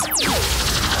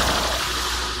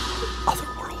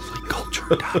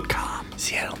SeattleMarinersSuck.com.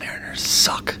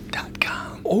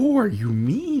 SeattleMarinersSuck.com. Oh, are you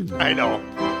mean? I know.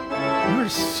 You're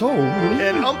so mean.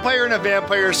 An umpire and a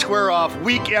vampire square off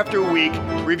week after week,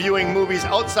 reviewing movies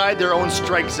outside their own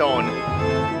strike zone.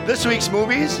 This week's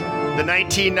movies: the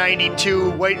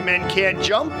 1992 White Men Can't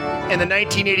Jump and the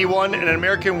 1981 An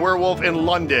American Werewolf in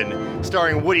London,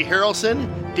 starring Woody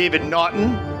Harrelson, David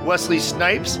Naughton, Wesley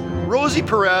Snipes, Rosie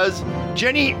Perez,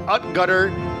 Jenny Utgutter,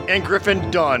 and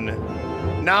Griffin Dunn.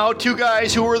 Now, two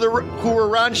guys who were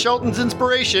Ron Shelton's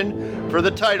inspiration for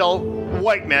the title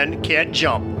White Men Can't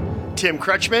Jump: Tim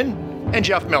Kretschmann and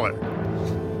Jeff Miller.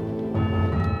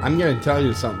 I'm going to tell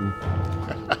you something.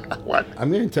 What?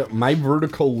 I'm going to tell my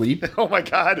vertical leap. Oh my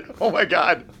God! Oh my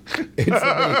God! It's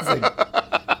amazing.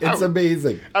 It's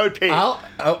amazing. I would pay.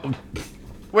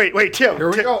 Wait, Tim. Here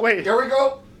we go. Wait. Here we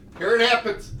go. Here it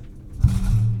happens.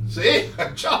 See? I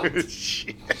jumped.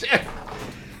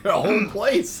 The whole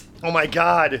place. Oh my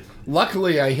God.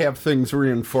 Luckily, I have things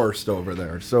reinforced over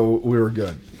there, so we were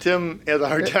good. Tim has a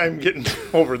hard time getting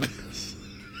over this.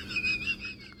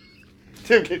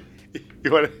 Tim,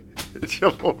 you want to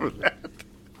jump over that?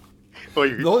 Oh,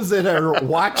 those that are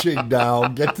watching now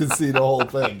get to see the whole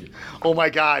thing. Oh my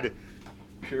God.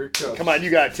 Here it comes. Come on, you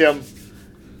got it, Tim.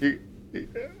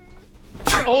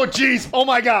 Oh, jeez. Oh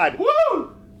my God.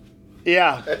 Woo!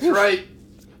 Yeah. That's right.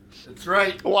 That's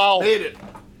right. Wow. Made it.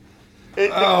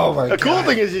 Oh my God. The cool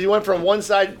thing is you went from one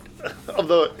side of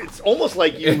the. It's almost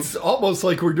like you. It's almost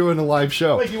like we're doing a live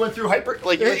show. Like you went through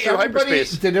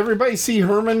hyperspace. Did everybody see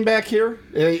Herman back here?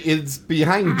 It's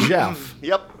behind Jeff.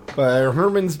 Yep. But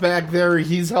Herman's back there.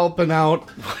 He's helping out.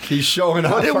 He's showing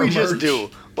off. What did our we just merch. do?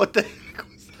 What the heck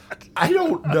was that? I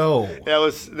don't know. That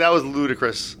was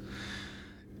ludicrous.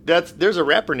 There's a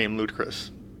rapper named Ludacris.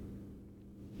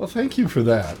 Well, thank you for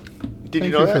that. Did Thank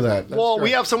you know for that? that. Well, That's we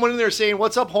great. have someone in there saying,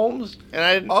 "What's up, Holmes?"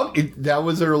 And that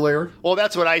was earlier. well,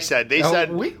 that's what I said. They Oh,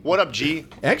 said, we- "What up, G?"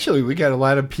 Actually, we got a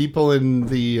lot of people in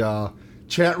the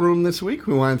chat room this week.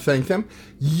 We want to thank them.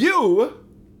 You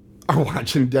are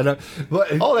watching Dead On.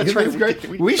 Oh, that's right. Great.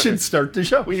 We We should start the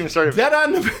show. We even started. Dead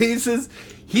on the Bases.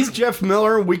 He's Jeff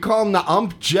Miller. We call him the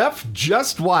Ump. Jeff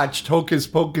just watched Hocus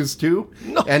Pocus 2,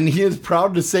 and he is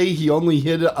proud to say he only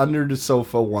hid it under the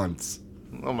sofa once.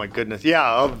 Oh my goodness.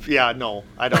 Yeah. No,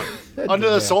 I don't. Under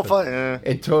the didn't sofa.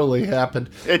 It totally happened.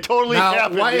 It totally Now,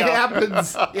 happened. what yeah.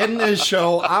 happens in this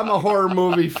show, I'm a horror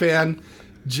movie fan.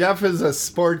 Jeff is a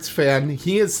sports fan.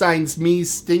 He assigns me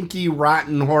stinky,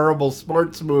 rotten, horrible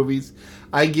sports movies.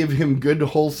 I give him good,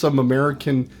 wholesome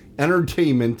American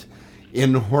entertainment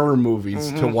in horror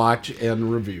movies to watch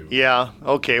and review. Yeah.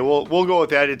 Okay. Well, we'll go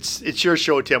with that. It's your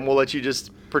show, Tim. We'll let you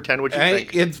just pretend what you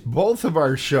think. It's both of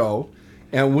our show,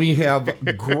 and we have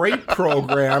great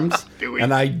programs. Do we?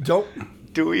 And I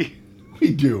don't... Do we?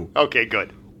 We do. Okay.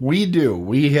 Good. We do.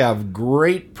 We have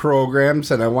great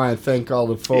programs, and I want to thank all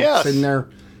the folks Yes. in there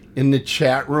in the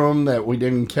chat room that we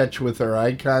didn't catch with our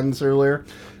icons earlier.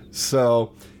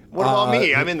 So, What about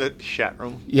me? I'm in the chat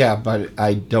room. yeah, but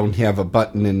I don't have a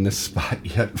button in this spot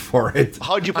yet for it.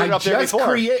 How'd you put it up there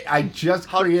before? I just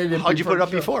created it. How'd you put it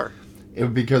up before before?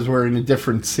 because we're in a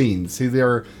different scene. See, there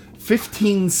are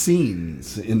 15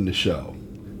 scenes in the show.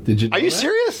 Did you know Are you that?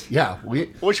 serious? Yeah.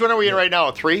 Which one are we in right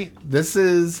now? 3? This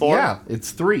is... 4? Yeah,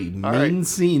 it's 3. All Main right.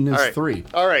 scene is All right. 3.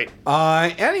 All right.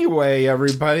 Anyway,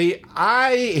 everybody,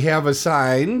 I have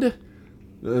assigned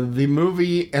the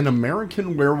movie An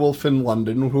American Werewolf in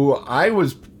London, who I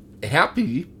was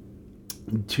happy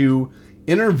to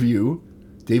interview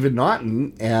David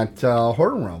Naughton at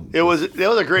Horror Realm. That was a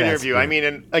great That's interview. good. I mean,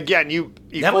 and again, you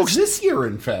That folks, was this year,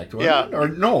 in fact, wasn't Yeah. it? Or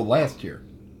no, last year.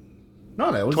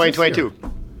 No, that was 2022. This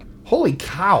year. Holy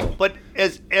cow. But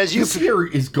as you This year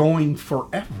is going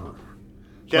forever.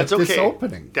 that's like okay. this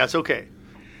opening. That's okay.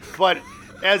 But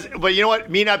you know what?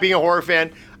 Me not being a horror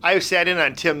fan, I sat in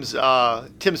on Tim's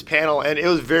panel, and it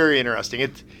was very interesting.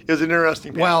 It was an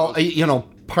interesting panel. Well,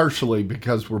 partially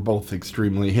because we're both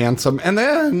extremely handsome. And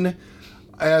then,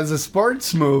 as a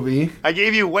sports movie... I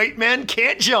gave you White Men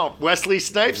Can't Jump, Wesley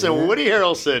Snipes and Woody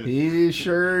Harrelson. He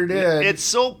sure did. It's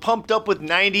so pumped up with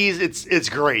 90s. It's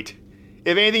great.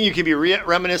 If anything, you can be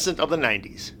reminiscent of the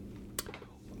 90s.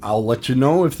 I'll let you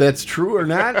know if that's true or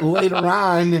not later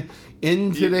on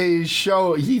in today's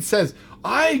show. He says,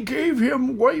 I gave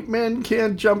him White Men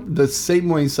Can't Jump, the same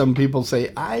way some people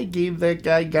say, I gave that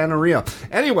guy gonorrhea.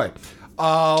 Anyway,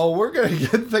 we're going to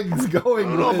get things going. I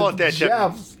don't know with about that,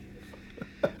 Jeff.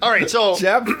 All right, so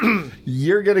Jeff,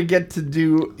 you're going to get to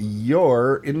do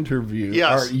your interview.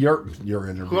 Yes. Or your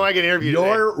interview. Who am I gonna interview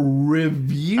Your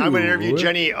review. I'm going to interview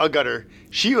Jenny Utgutter.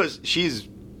 She's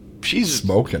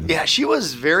smoking. Yeah, she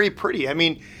was very pretty. I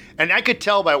mean, and I could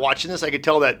tell by watching this, I could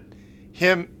tell that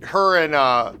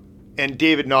and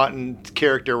David Naughton's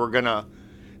character were gonna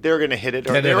hit it.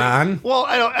 Get it on? Well,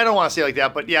 I don't want to say it like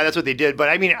that, but yeah, that's what they did. But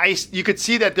I mean, you could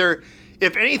see that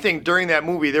if anything, during that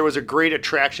movie, there was a great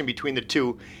attraction between the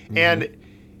two. Mm-hmm. And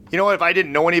you know what? If I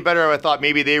didn't know any better, I thought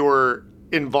maybe they were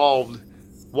involved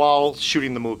while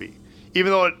shooting the movie.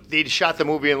 Even though they shot the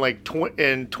movie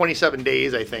in 27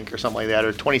 days, I think, or something like that,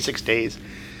 or 26 days.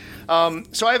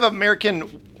 So I have American.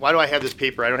 Why do I have this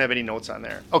paper? I don't have any notes on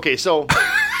there. Okay, so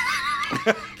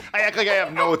I act like I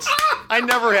have notes. I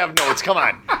never have notes. Come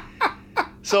on.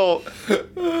 So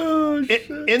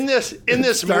in this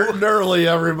starting early,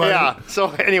 everybody. Yeah. So,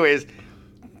 anyways,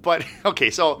 but okay.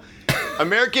 So,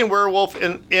 American Werewolf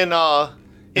in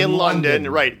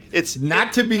London, right? It's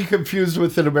not to be confused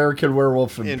with an American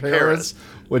Werewolf in Paris,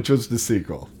 which was the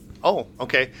sequel. Oh,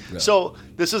 okay. Yeah. So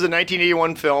this is a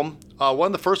 1981 film. One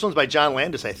of the first ones by John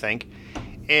Landis, I think.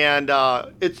 And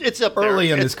it's up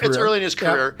early in his career. It's early in his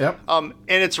career. Yep. And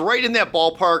it's right in that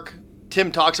ballpark. Tim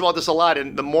talks about this a lot,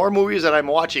 and the more movies that I'm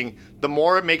watching, the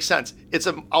more it makes sense. It's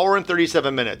an hour and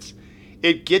 37 minutes.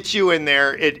 It gets you in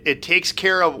there. It takes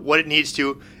care of what it needs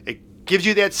to. It gives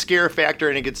you that scare factor,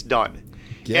 and it gets done.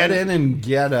 Get in and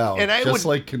get out, just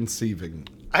like conceiving.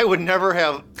 I would never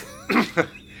have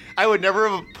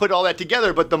put all that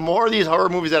together, but the more of these horror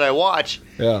movies that I watch,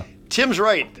 Tim's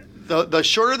right. The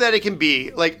shorter that it can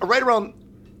be, like right around...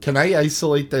 Can I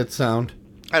isolate that sound?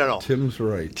 I don't know. Tim's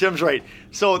right.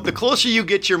 So the closer you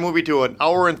get your movie to an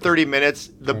hour and 30 minutes,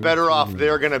 the better off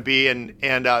they're going to be. And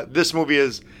this movie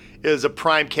is a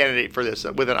prime candidate for this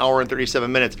with an hour and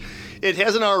 37 minutes. It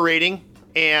has an R rating,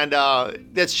 and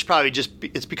that's probably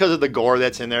it's because of the gore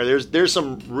that's in there. There's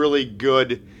some really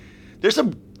good. There's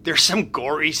some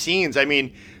gory scenes. I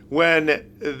mean, when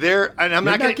they're and I'm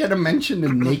not going to mention the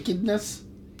nakedness.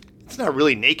 It's not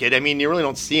really naked. I mean, you really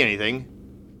don't see anything.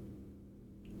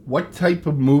 What type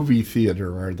of movie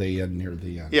theater are they in near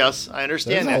the end? Yes, I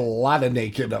understand there's that. A lot of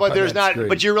naked, but there's not. Screen.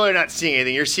 But you're really not seeing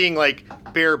anything. You're seeing like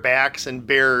bare backs and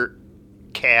bare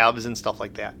calves and stuff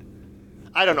like that.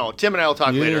 I don't know. Tim and I will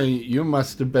talk later. You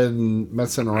must have been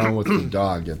messing around with the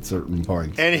dog at certain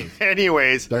points.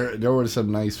 Anyways, there was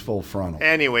some nice full frontal.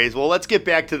 Anyways, well, let's get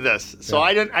back to this. So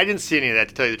I didn't see any of that,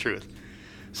 to tell you the truth.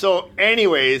 So,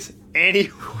 anyways.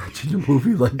 Watching a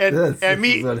movie like this, and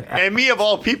me of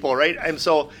all people, right?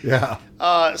 So anyways,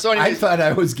 I thought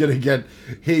I was gonna get,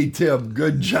 hey Tim,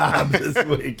 good job this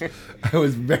week. I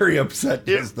was very upset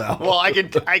just now. Well, I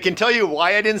can tell you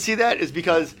why I didn't see that is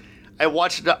because I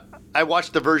watched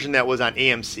the version that was on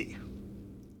AMC.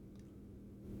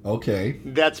 Okay,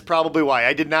 that's probably why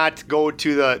I did not go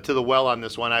to the well on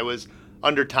this one. I was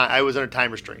under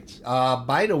time restraints.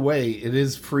 By the way, it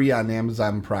is free on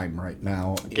Amazon Prime right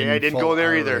now. Okay, I didn't go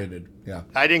there either. Yeah,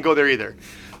 I didn't go there either.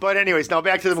 But anyways, now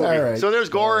back to the movie. Right. So there's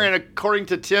gore, and according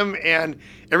to Tim and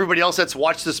everybody else that's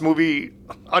watched this movie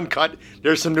uncut,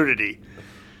 there's some nudity.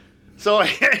 So,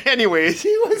 anyways,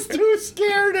 he was too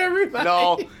scared. Everybody.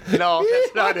 No,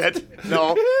 that's not it.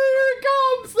 No. Here it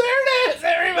comes. There it is.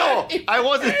 Everybody. No, I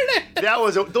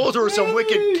wasn't. Those were some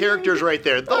wicked characters right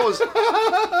there. Those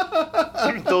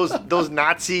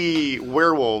Nazi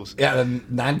werewolves. Yeah, the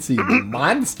Nazi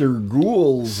monster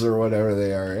ghouls or whatever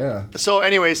they are. Yeah. So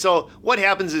anyway, what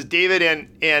happens is David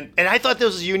and I thought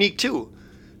this was unique too,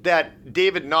 that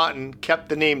David Naughton kept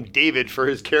the name David for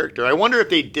his character. I wonder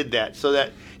if they did that so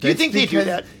that. Do you think they do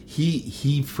that?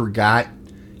 He forgot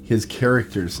his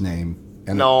character's name.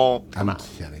 And no, I'm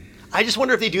kidding. I just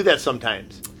wonder if they do that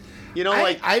sometimes. You know,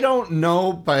 I don't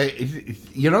know, but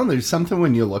there's something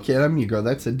when you look at him, you go,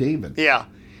 "That's a David." Yeah,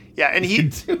 and you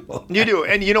do,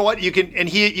 and you know what? You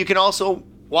can also,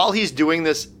 while he's doing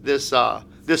this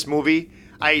movie,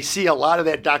 I see a lot of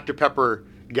that Dr. Pepper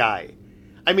guy.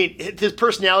 I mean, his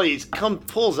personality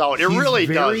pulls out. It really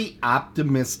does. He's very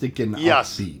optimistic and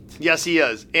upbeat. Yes, he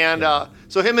is. And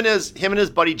so him and his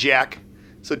buddy Jack.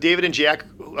 So David and Jack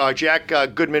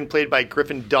Goodman, played by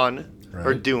Griffin Dunne, right.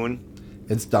 Or Dune.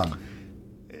 It's done.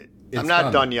 I'm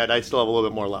not done yet. I still have a little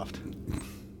bit more left.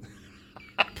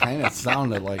 Kind of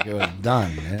sounded like it was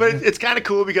done. Man. But it's kind of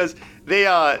cool because they.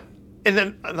 And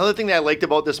then another thing that I liked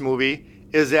about this movie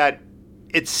is that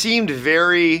it seemed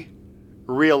very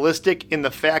realistic in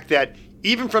the fact that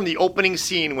even from the opening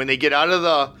scene when they get out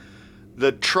of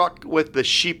the truck with the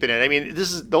sheep in it. I mean,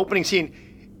 this is the opening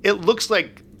scene. It looks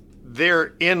like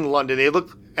they're in London. They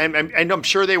look, and I'm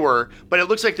sure they were, but it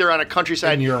looks like they're on a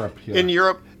countryside in Europe. Yeah. In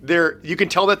Europe, you can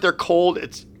tell that they're cold.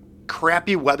 It's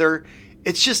crappy weather.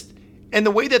 It's just, and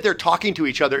the way that they're talking to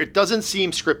each other, it doesn't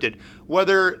seem scripted.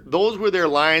 Whether those were their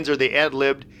lines or they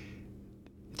ad-libbed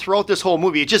throughout this whole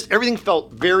movie, everything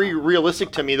felt very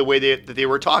realistic to me the way that they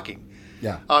were talking.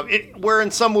 Yeah. Where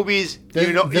in some movies,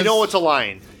 you know it's a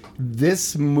line.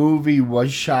 This movie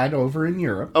was shot over in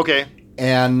Europe. Okay.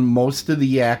 And most of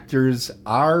the actors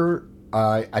are,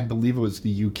 I believe it was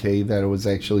the UK that it was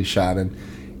actually shot in.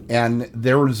 And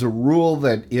there was a rule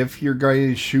that if you're going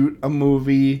to shoot a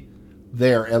movie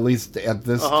there, at least at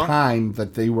this time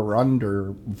that they were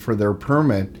under for their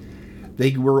permit,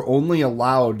 they were only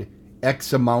allowed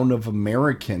X amount of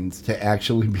Americans to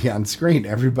actually be on screen.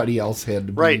 Everybody else had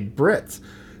to be Brits.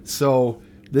 So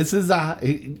this is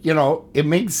it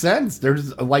makes sense.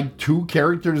 There's like 2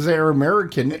 characters that are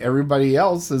American. Everybody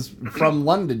else is from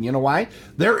London. You know why?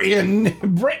 They're in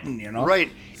Britain, Right.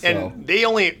 So. And they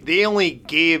only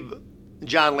gave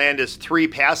John Landis 3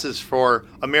 passes for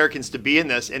Americans to be in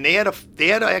this, and they had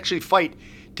to actually fight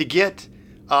to get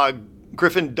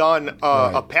Griffin Dunne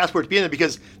a passport to be in it,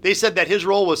 because they said that his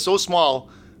role was so small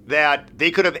that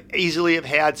they could have easily have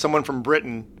had someone from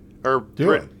Britain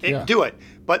do it.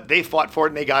 But they fought for it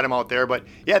and they got him out there. But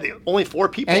yeah, only 4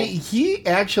 people. And he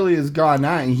actually has gone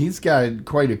on. He's got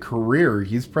quite a career.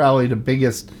 He's probably the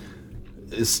biggest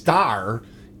star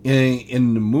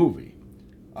in the movie.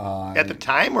 At the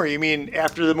time, or you mean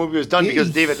after the movie was done?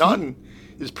 Because David Naughton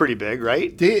is pretty big,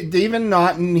 right? David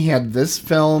Naughton, he had this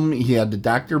film. He had the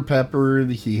Dr. Pepper.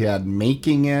 He had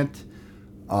Making It.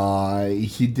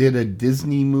 He did a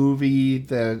Disney movie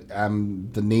that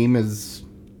the name is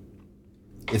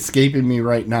escaping me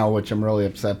right now, which I'm really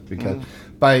upset because.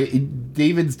 But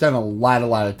David's done a lot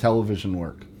of television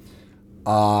work.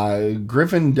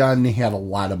 Griffin Dunne had a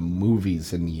lot of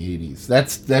movies in the 80s.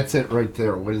 That's it right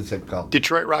there. What is it called?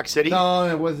 Detroit Rock City? No,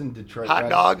 it wasn't Detroit. Hot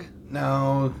Dog?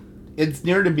 No. It's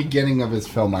near the beginning of his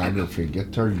filmography.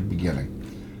 Get toward the beginning.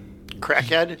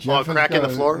 Crackhead? Crack in the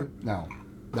Floor? No.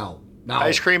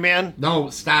 Ice Cream Man? No,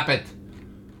 stop it.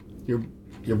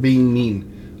 You're being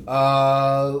mean.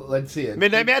 Let's see it.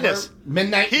 Midnight Madness.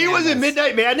 He was in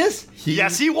Midnight Madness?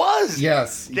 Yes, he was.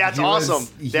 Yes. That's awesome.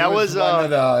 That was one of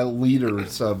the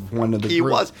leaders of one of the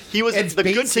groups. He was the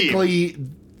good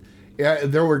team. Yeah,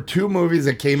 there were 2 movies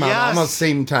that came out almost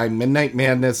same time, Midnight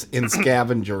Madness and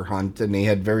Scavenger Hunt, and they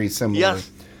had very similar.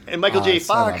 Yes. And Michael J.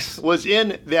 Fox was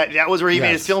in that. That was where he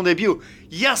made his film debut.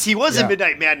 Yes, he was in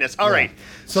Midnight Madness. All right.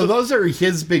 So those are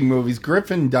his big movies.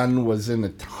 Griffin Dunne was in a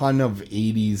ton of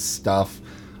 80s stuff.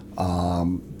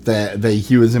 That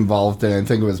he was involved in. I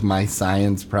think it was My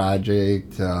Science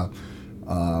Project.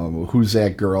 Who's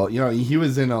That Girl? He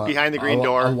was in Behind the Green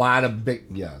Door. A lot of big.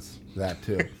 Yes, that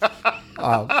too.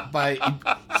 But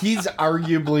he's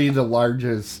arguably the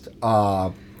largest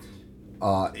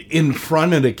in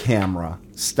front of the camera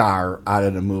star out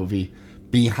of the movie.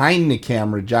 Behind the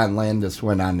camera, John Landis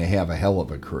went on to have a hell of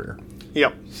a career.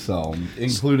 Yep. So,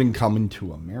 including Coming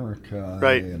to America,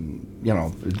 right? And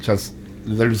just.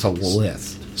 There's a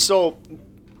list. So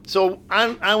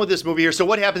on with this movie here. So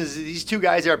what happens is these 2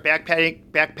 guys are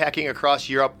backpacking across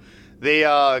Europe. They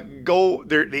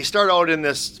they start out in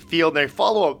this field and they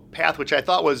follow a path which I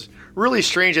thought was really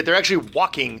strange, that they're actually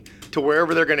walking to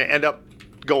wherever they're going to end up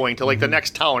going, to like the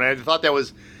next town. And I thought that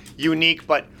was unique,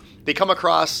 but they come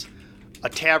across a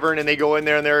tavern and they go in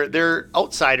there and they're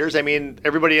outsiders. I mean,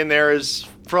 everybody in there is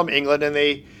from England, and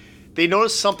they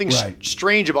notice something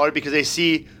strange about it because they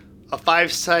see a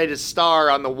 5-sided star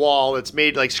on the wall that's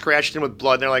made like scratched in with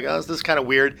blood. And they're like, oh, this is kind of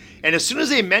weird. And as soon as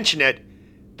they mention it,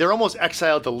 they're almost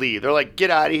exiled to leave. They're like, get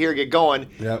out of here, get going.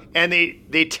 Yep. And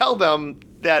they tell them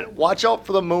that watch out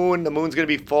for the moon. The moon's going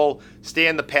to be full. Stay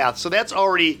in the path. So that's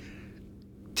already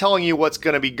telling you what's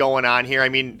going to be going on here. I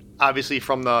mean, obviously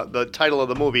from the title of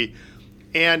the movie.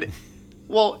 And,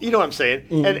 well, you know what I'm saying.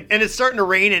 Mm-hmm. And it's starting to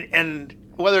rain, and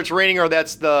whether it's raining or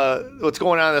that's what's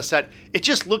going on the set, it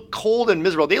just looked cold and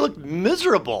miserable. They looked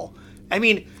miserable. I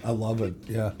mean, I love it.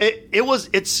 Yeah,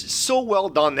 it's so well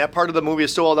done. That part of the movie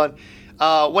is so well done.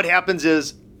 What happens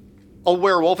is a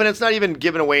werewolf, and it's not even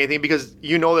giving away anything because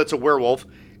that's a werewolf,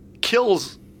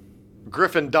 kills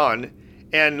Griffin Dunne,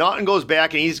 and Naughton goes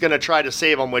back and he's going to try to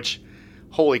save him. Which,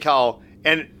 holy cow!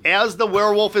 And as the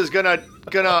werewolf is gonna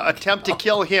attempt to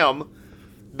kill him,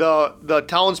 the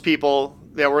townspeople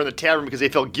that were in the tavern, because they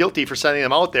felt guilty for sending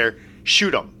them out there,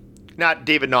 shoot him. Not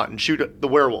David Naughton, shoot the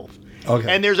werewolf.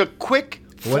 Okay. And there's a quick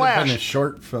flash. Would have been a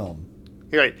short film.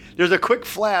 Right. There's a quick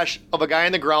flash of a guy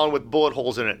in the ground with bullet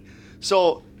holes in it.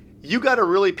 So you got to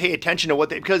really pay attention to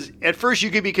because at first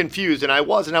you could be confused, and I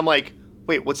was, and I'm like,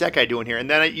 wait, what's that guy doing here? And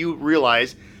then you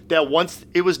realize that once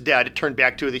it was dead, it turned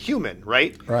back to the human,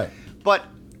 right? Right. But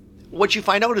what you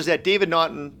find out is that David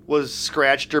Naughton was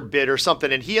scratched or bit or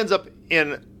something, and he ends up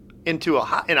in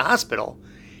a hospital,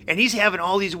 and he's having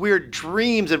all these weird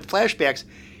dreams and flashbacks,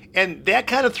 and that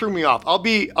kind of threw me off. I'll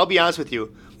be honest with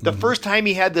you. The first time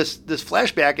he had this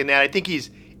flashback in that, I think he's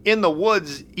in the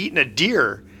woods eating a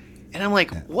deer, and I'm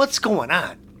like, what's going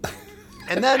on?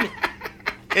 And then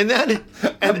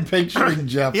I'm picturing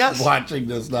Jeff Yes. watching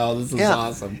this now. This is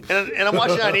awesome. And I'm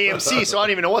watching it on AMC, so I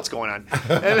don't even know what's going on.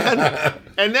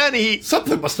 And then he,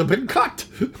 Something must have been cut.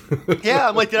 yeah,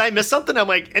 I'm like, did I miss something? I'm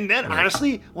like, and then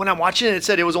honestly, when I'm watching it, it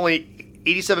said it was only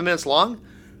 87 minutes long.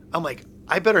 I'm like,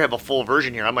 I better have a full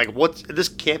version here. I'm like, this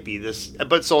can't be this.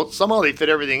 But so somehow they fit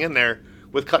everything in there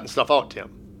with cutting stuff out,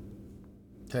 Tim.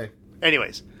 Okay.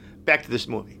 Anyways, back to this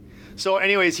movie. So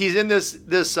anyways, he's in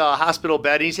this hospital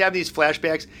bed, and he's having these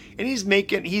flashbacks, and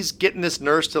he's getting this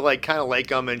nurse to like kind of like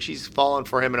him, and she's falling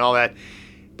for him and all that.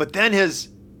 But then his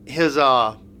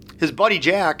buddy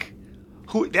Jack,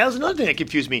 that was another thing that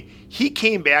confused me. He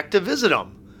came back to visit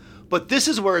him. But this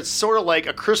is where it's sort of like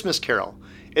a Christmas Carol.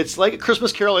 It's like a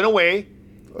Christmas Carol in a way.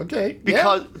 Okay.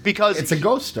 Because it's a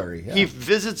ghost story. Yeah. He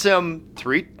visits him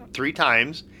three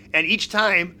times, and each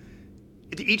time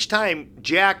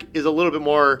Jack is a little bit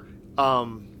more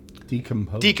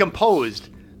decomposed.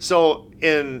 So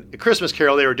in a Christmas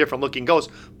Carol, they were different looking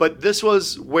ghosts, but this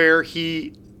was where so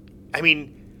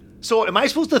am I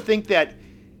supposed to think that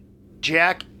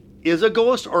Jack is a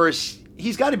ghost, or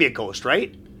he's got to be a ghost,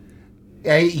 right?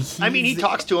 He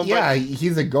talks to him. Yeah,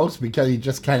 he's a ghost because he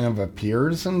just kind of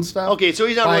appears and stuff. Okay, so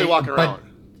he's not really walking around.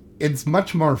 It's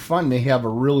much more fun to have a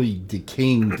really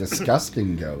decaying,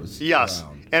 disgusting ghost. Yes,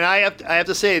 around. And I have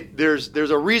to say, there's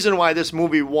a reason why this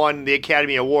movie won the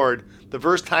Academy Award the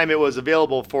first time it was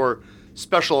available for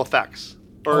special effects.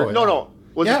 Was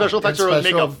it special effects or was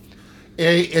it makeup?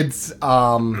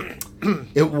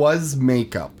 It was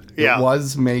makeup. Yeah. It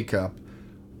was makeup.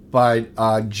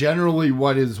 But generally,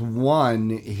 what is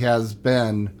won has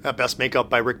been Best makeup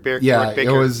by Rick Baker. Yeah, Rick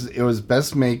Baker. it was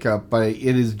best makeup, but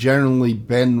it has generally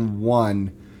been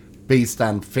won based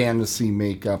on fantasy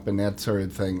makeup and that sort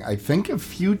of thing. I think a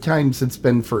few times it's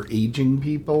been for aging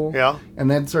people,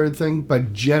 and that sort of thing.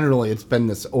 But generally, it's been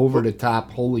this over the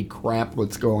top, holy crap,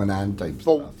 what's going on type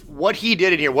stuff. What he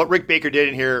did in here, what Rick Baker did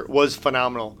in here, was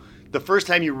phenomenal. The first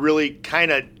time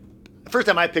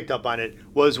I picked up on it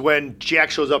was when Jack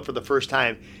shows up for the first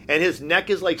time, and his neck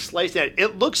is like sliced at.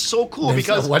 It looks so cool. There's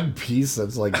because that one piece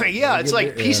that's like it's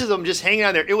like pieces of them just hanging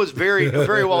on there. It was very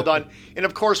very well done, and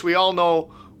of course we all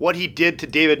know what he did to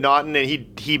David Naughton, and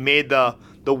he made the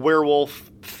werewolf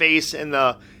face and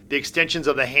the extensions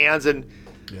of the hands, and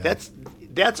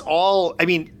that's all. I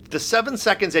mean, the 7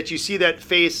 seconds that you see that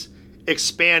face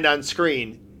expand on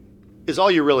screen is all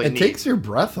you really need. It takes your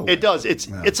breath away. It does. It's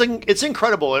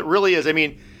incredible. It really is. I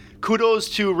mean, kudos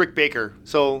to Rick Baker.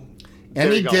 So,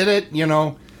 and he did it.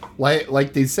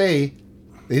 Like they say,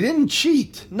 they didn't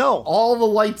cheat. No, all the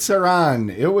lights are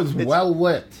on. It was well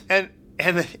lit.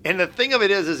 And the thing of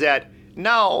it is that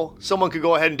now someone could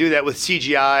go ahead and do that with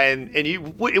CGI, and it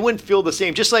wouldn't feel the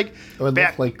same. Just like it would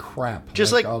look like crap.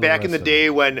 Just like back in the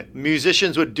day when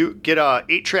musicians would get a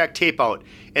 8-track tape out,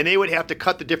 and they would have to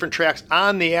cut the different tracks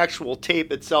on the actual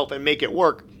tape itself and make it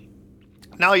work.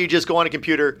 Now you just go on a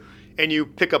computer and you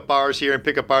pick up bars here and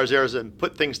pick up bars there and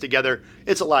put things together.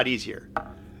 It's a lot easier.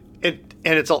 And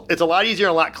it's a lot easier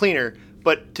and a lot cleaner.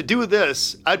 But to do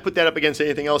this, I'd put that up against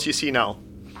anything else you see now.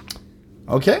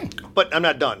 Okay. But I'm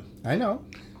not done. I know.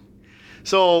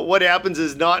 So what happens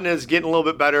is Naughton is getting a little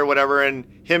bit better, whatever, and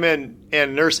him and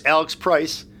Nurse Alex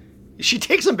Price, she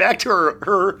takes him back to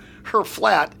her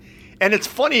flat, and it's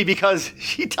funny because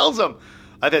she tells him,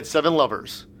 "I've had 7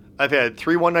 lovers, I've had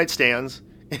 3 one-night stands,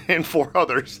 and 4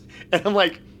 others," and I'm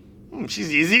like,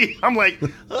 she's easy. I'm like,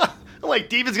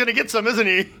 David's gonna get some, isn't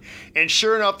he? And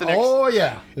sure enough,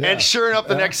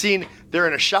 the next scene, they're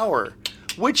in a shower,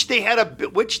 which they had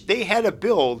to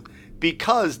build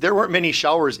because there weren't many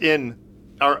showers that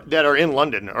are in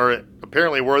London, or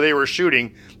apparently where they were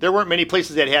shooting, there weren't many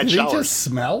places that had showers. They just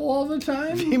smell all the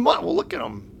time? Well, look at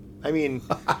them. I mean,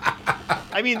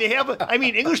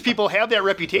 English people have that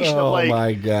reputation of like, oh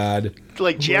my God,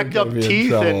 like jacked up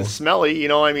teeth and smelly.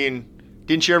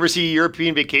 Didn't you ever see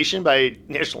European Vacation by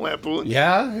National Lampoon?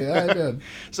 Yeah, I did.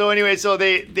 So anyway,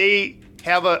 they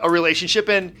have a relationship,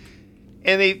 and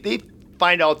they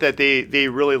find out that they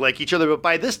really like each other. But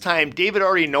by this time, David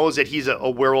already knows that he's a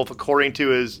werewolf, according to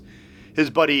his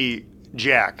buddy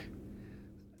Jack.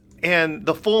 And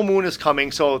the full moon is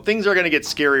coming, so things are going to get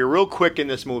scary real quick in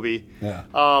this movie. Yeah.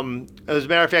 As a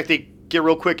matter of fact, they get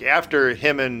real quick after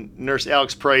him and Nurse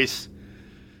Alex Price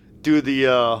do the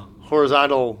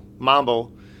horizontal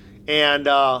mambo, and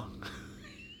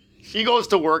she goes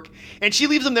to work, and she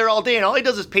leaves him there all day, and all he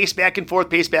does is pace back and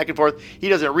forth. He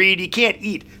doesn't read. He can't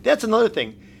eat. That's another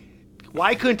thing.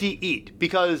 Why couldn't he eat?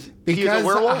 Because he's a Because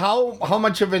werewolf? how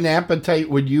much of an appetite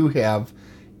would you have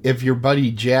if your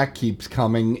buddy Jack keeps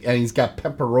coming and he's got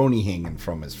pepperoni hanging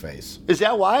from his face? Is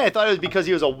that why? I thought it was because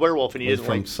he was a werewolf and he didn't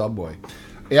From like... Subway.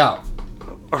 Yeah,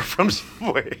 Or from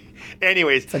Subway.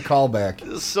 Anyways, it's a callback.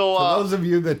 so... For those of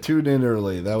you that tuned in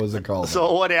early, that was a callback.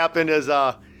 So what happened is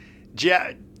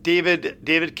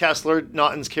David Kessler,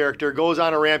 Naughton's character, goes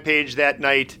on a rampage that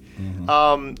night.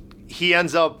 He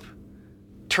ends up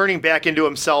turning back into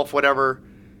himself, whatever.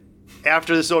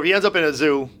 After this over, he ends up in a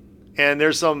zoo, and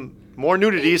there's some more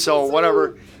nudity, so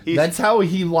whatever. That's how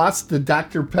he lost the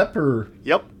Dr. Pepper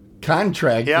Yep.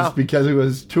 contract, Yeah. is because it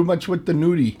was too much with the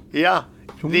nudie. Yeah.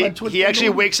 much with He the actually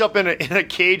movie. wakes up in a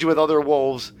cage with other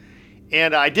wolves.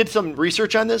 And I did some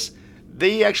research on this.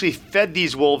 They actually fed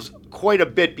these wolves quite a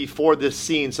bit before this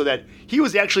scene so that he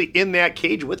was actually in that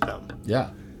cage with them.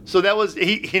 Yeah. So that was,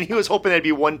 he was hoping that'd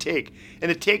be one take. And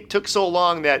the take took so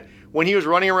long that when he was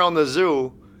running around the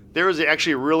zoo, there was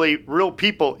actually real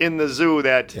people in the zoo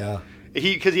that Yeah.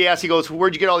 because he asked, he goes,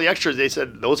 where'd you get all the extras? They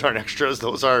said, those aren't extras.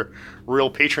 Those are real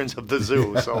patrons of the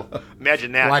zoo. So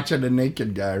imagine that. Watching a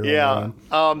naked guy run Yeah.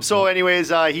 around. So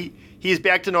anyways, he's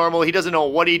back to normal. He doesn't know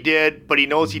what he did, but he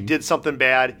knows he did something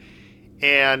bad.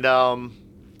 And I'm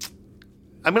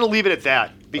going to leave it at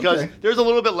that because Okay. there's a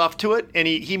little bit left to it. And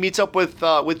he meets up with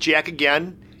Jack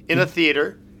again in a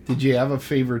theater. Did you have a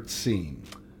favorite scene?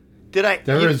 Did I?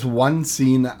 There is one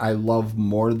scene I love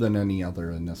more than any other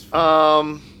in this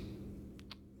film.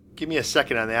 Give me a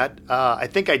second on that. I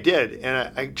think I did,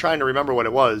 and I'm trying to remember what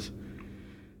it was.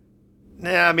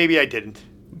 Nah, maybe I didn't.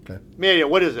 Okay. Maybe,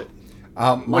 what is it?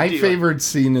 My do you favorite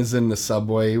scene is in the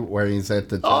subway where he's at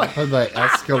the top of the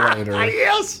escalator.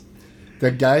 Yes!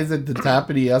 The guy's at the top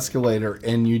of the escalator,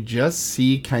 and you just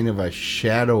see kind of a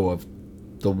shadow of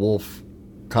the wolf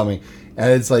coming.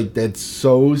 And it's like, that's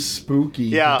so spooky.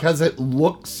 Yeah. Because it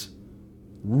looks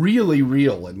really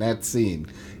real in that scene.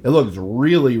 It looks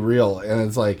really real. And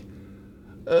it's like,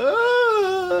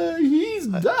 he's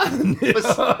done.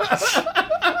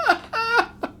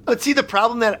 But see,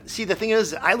 the thing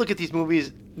is, I look at these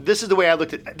movies, this is the way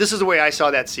I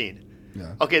saw that scene.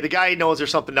 Yeah. Okay, the guy knows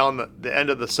there's something down the end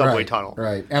of the subway tunnel.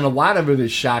 Right. And a lot of it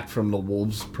is shot from the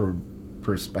wolf's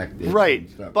perspective. Right. and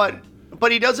stuff.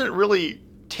 But he doesn't really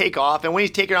take off, and when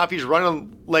he's taking off, he's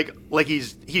running like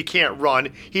he can't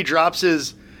run. He drops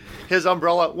his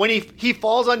umbrella. When he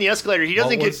falls on the escalator, he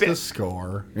doesn't What was get the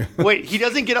score? Wait, he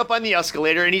doesn't get up on the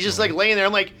escalator, and he's just like laying there.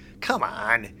 I'm like, come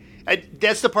on.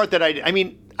 That's the part that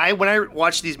when I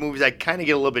watch these movies, I kind of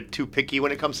get a little bit too picky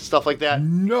when it comes to stuff like that.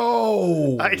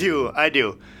 No. I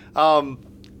do.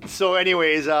 So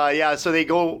anyways, so they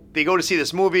go to see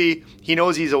this movie. He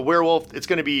knows he's a werewolf. It's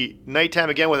going to be nighttime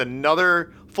again with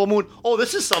another full moon. Oh,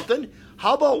 this is something.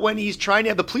 How about when he's trying to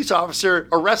have the police officer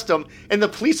arrest him, and the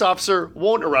police officer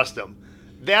won't arrest him?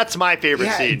 That's my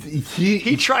favorite scene.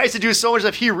 He tries to do so much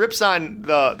stuff. He rips on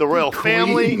the royal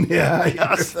family. Yeah.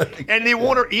 Yes. And he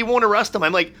won't arrest him.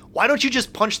 I'm like, why don't you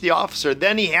just punch the officer?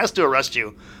 Then he has to arrest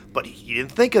you. But he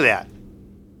didn't think of that.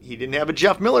 He didn't have a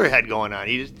Jeff Miller head going on.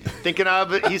 He's thinking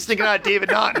of David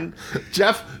Naughton.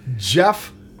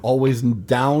 Jeff always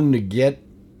down to get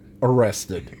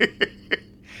arrested.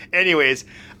 Anyways,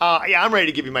 I'm ready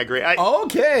to give you my grade.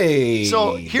 Okay.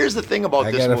 So here's the thing about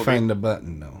I this gotta movie. find the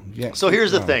button though. Yeah. So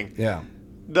here's the thing. Yeah.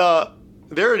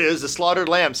 There it is, the slaughtered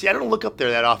lamb. See, I don't look up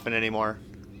there that often anymore.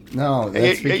 No,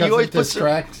 that's because always it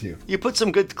distracts you. You put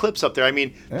some good clips up there. I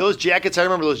mean, those jackets, I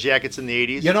remember those jackets in the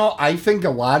 80s. You know, I think a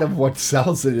lot of what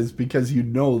sells it is because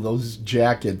those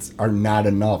jackets are not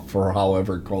enough for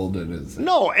however cold it is.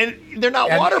 No, and they're not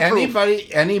waterproof.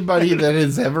 Anybody that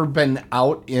has ever been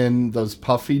out in those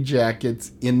puffy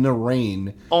jackets in the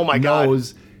rain Oh my God.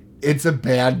 knows it's a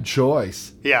bad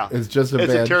choice. Yeah. It's just a bad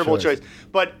choice. It's a terrible choice.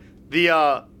 But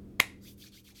the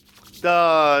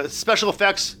special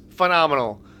effects,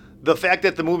 phenomenal. The fact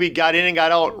that the movie got in and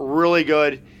got out, really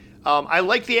good. I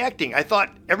like the acting. I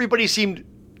thought everybody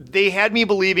they had me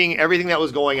believing everything that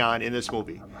was going on in this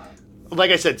movie.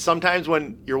 Like I said, sometimes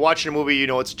when you're watching a movie,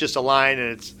 it's just a line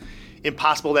and it's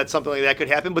impossible that something like that could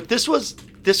happen. But this was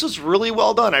really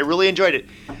well done. I really enjoyed it.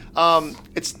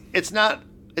 It's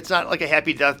not like a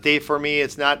Happy Death Day for me.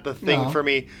 It's not the thing for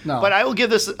me. No. But I will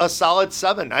give this a solid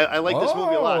 7. I like this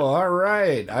movie a lot. All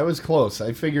right. I was close.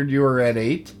 I figured you were at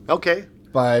 8. Okay.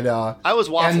 But I was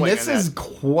waffling. And this on is that.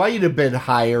 quite a bit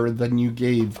higher than you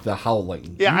gave The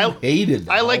Howling. Yeah, you hated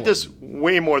The I like Howling. this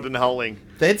way more than Howling.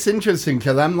 That's interesting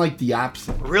because I'm like the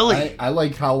opposite. Really? I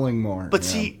like Howling more. But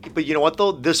but you know what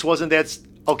though? This wasn't that.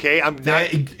 Okay, I'm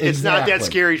not. It's not that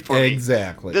scary for me.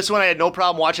 Exactly. This one I had no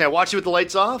problem watching. I watched it with the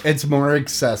lights off. It's more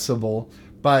accessible.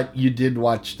 But you did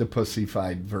watch the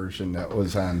Pussified version that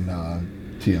was on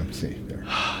TMC there.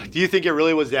 Do you think it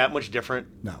really was that much different?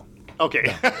 No.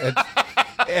 Okay.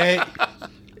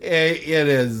 It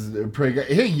is pretty good.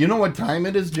 Hey, you know what time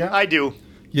it is, Jeff? I do.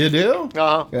 You do?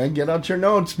 Uh-huh. Yeah, get out your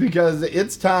notes because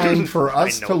it's time for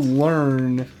us to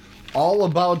learn all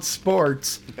about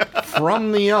sports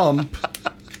from the ump.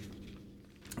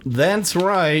 That's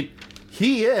right.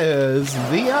 He is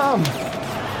the ump.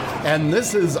 And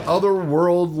this is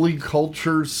Otherworldly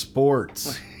Culture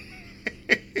Sports.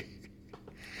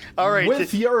 All right.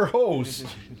 With your host,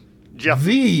 Jeff.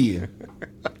 the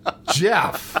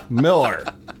Jeff Miller.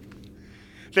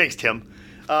 Thanks, Tim.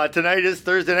 Tonight is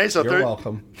Thursday night, so You're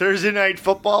welcome. Thursday night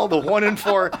football, the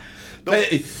 1-4.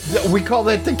 We call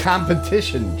that the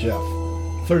competition, Jeff.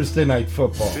 Thursday night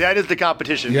football. That is the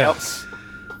competition. Yes.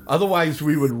 Otherwise,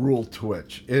 we would rule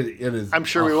Twitch. It is. I'm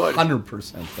sure we would.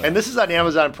 100%. That. And this is on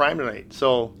Amazon Prime tonight,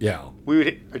 so Yeah. we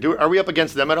would. Are we up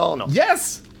against them at all? No.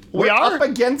 Yes. We We're are? up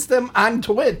against them on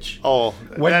Twitch. Oh,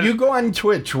 When you go on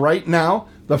Twitch right now,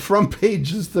 the front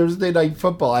page is Thursday Night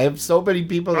Football. I have so many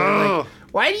people that are like,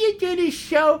 why do you do this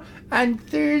show on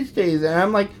Thursdays? And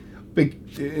I'm like,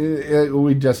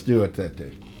 we just do it that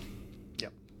day.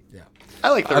 Yep. Yeah. I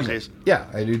like Thursdays. Yeah,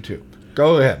 I do too.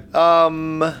 Go ahead. I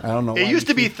don't know. It used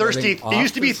to be thirsty. It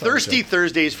used to be thirsty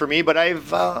Thursdays for me, but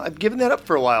I've given that up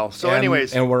for a while. So,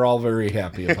 anyways, and we're all very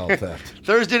happy about that.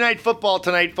 Thursday night football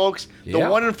tonight, folks. The Yeah.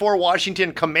 1-4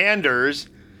 Washington Commanders.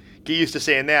 Get used to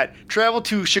saying that. Travel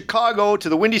to Chicago to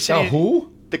the Windy City.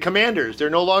 Who? The Commanders. They're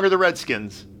no longer the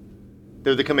Redskins.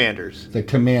 They're the Commanders. The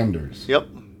Commanders. Yep.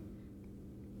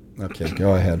 Okay,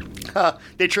 go ahead.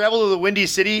 They travel to the Windy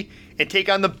City and take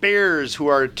on the Bears, who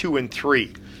are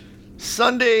 2-3.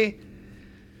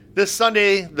 This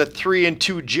Sunday, the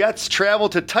 3-2 Jets travel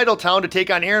to Titletown to take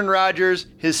on Aaron Rodgers,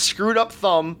 his screwed up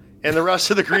thumb, and the rest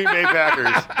of the Green Bay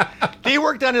Packers. They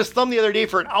worked on his thumb the other day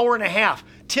for an hour and a half.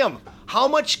 Tim, how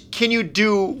much can you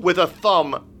do with a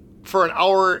thumb for an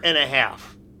hour and a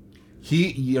half?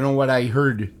 You know what I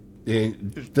heard?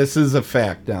 This is a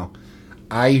fact now.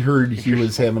 I heard he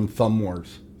was having thumb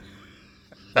wars.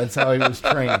 That's how he was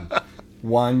trained.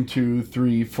 1, 2,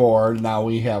 3, 4. Now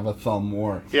we have a thumb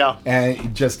war. Yeah.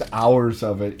 And just hours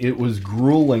of it. It was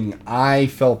grueling. I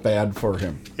felt bad for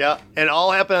him. Yeah, and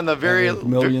all happened on the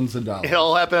Millions of dollars. It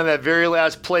all happened on that very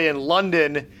last play in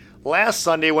London last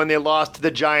Sunday when they lost to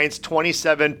the Giants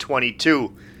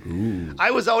 27-22. I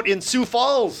was out in Sioux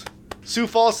Falls,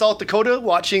 South Dakota,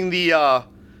 watching the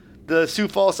Sioux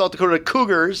Falls, South Dakota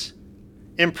Cougars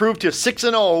improve to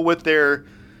 6-0 with their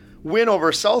win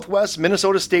over Southwest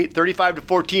Minnesota State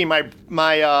 35-14.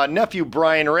 My nephew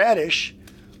Brian Radish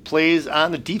plays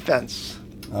on the defense.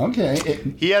 Okay.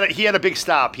 He had a big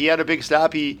stop. He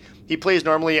plays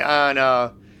normally on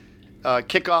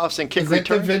kickoffs and kick Is that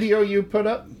returns. the video you put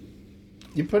up?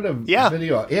 You put a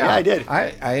video up. Yeah, I did.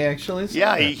 I actually saw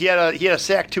Yeah, that. he had a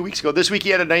sack 2 weeks ago. This week he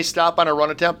had a nice stop on a run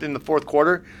attempt in the fourth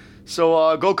quarter.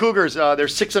 So go Cougars. They're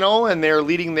 6-0 and they're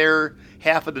leading their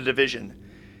half of the division.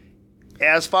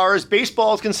 As far as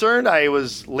baseball is concerned, I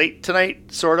was late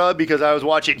tonight, sort of, because I was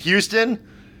watching Houston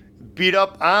beat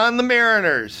up on the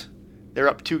Mariners. They're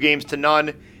up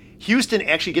 2-0. Houston,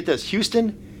 actually, get this.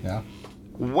 Houston, Yeah.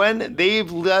 when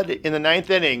they've led in the ninth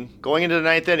inning, going into the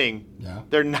ninth inning, Yeah.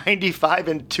 they're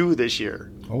 95-2 this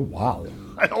year. Oh, wow.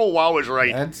 Oh, wow is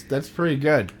right. That's pretty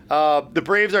good. The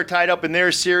Braves are tied up in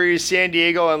their series. San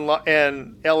Diego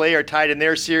and L.A. are tied in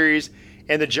their series.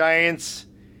 And the Giants,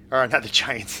 or not the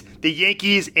Giants, the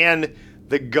Yankees and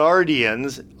the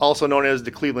Guardians, also known as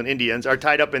the Cleveland Indians, are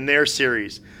tied up in their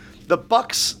series. The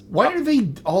Bucks. What are they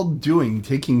all doing?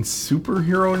 Taking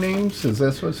superhero names? Is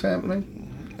that what's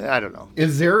happening? I don't know.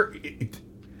 Is it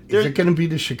going to be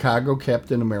the Chicago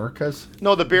Captain Americas?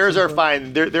 No, the Bears are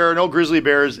fine. There are no Grizzly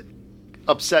Bears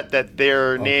upset that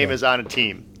their name is on a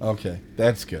team. Okay,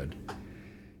 that's good.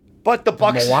 But the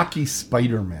Bucks. Milwaukee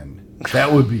Spider-Man.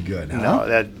 That would be good, huh? No,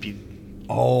 that'd be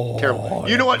terrible.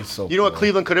 You know what? Cool.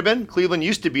 Cleveland could have been? Cleveland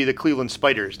used to be the Cleveland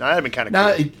Spiders. Now that'd been kind of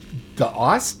Now, cool.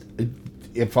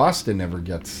 if Austin ever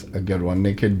gets a good one,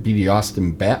 they could be the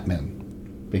Austin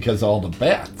Batman because all the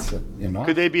bats,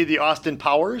 Could they be the Austin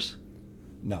Powers?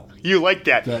 No. You like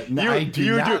that? No, I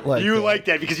do not like you that. like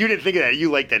that because you didn't think of that. You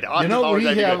like that. Austin Powers,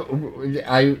 we that'd be good.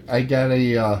 have. I got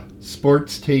a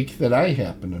sports take that I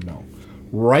happen to know.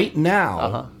 Right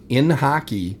now in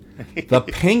hockey, the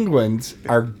Penguins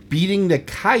are beating the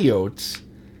Coyotes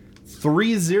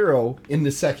 3-0 in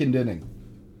the second inning.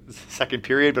 Second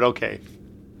period, but okay.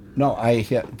 No,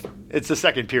 It's the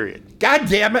second period. God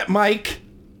damn it, Mike!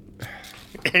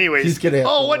 Anyways, He's gonna have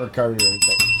to what? work harder.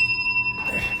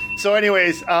 So,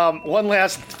 anyways, one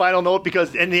last final note because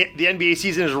the NBA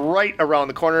season is right around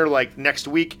the corner, like next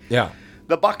week. Yeah.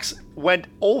 The Bucks went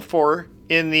 0-4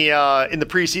 in the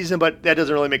preseason, but that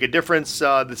doesn't really make a difference.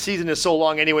 The season is so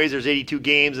long, anyways. There's 82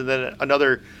 games, and then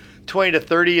another 20 to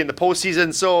 30 in the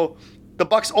postseason. So the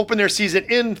Bucks open their season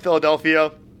in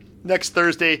Philadelphia next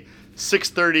Thursday,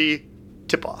 6:30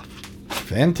 tip-off.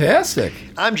 Fantastic.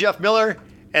 I'm Jeff Miller,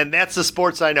 and that's the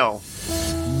sports I know.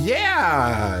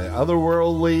 Yeah,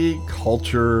 otherworldly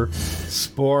culture,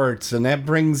 sports, and that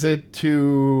brings it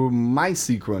to my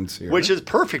sequence here. Which is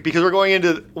perfect because we're going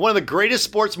into one of the greatest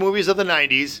sports movies of the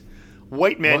 90s,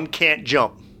 White Men Can't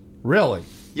Jump. Really?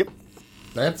 Yep.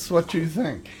 That's what you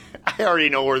think. I already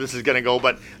know where this is going to go,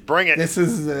 but bring it. This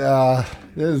is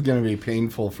going to be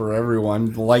painful for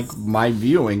everyone, like my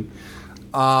viewing.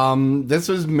 This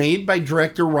was made by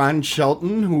director Ron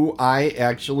Shelton, who I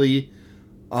actually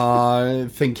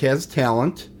think has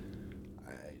talent.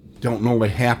 I don't know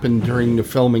what happened during the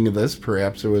filming of this.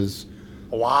 Perhaps it was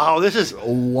this is a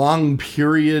long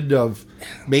period of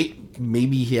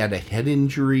maybe he had a head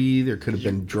injury. There could have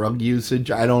been drug usage.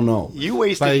 I don't know. You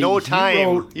wasted no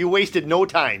time. You wasted no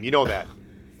time. You know that.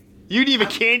 You didn't even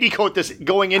candy coat this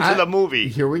going into the movie.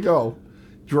 Here we go.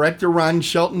 Director Ron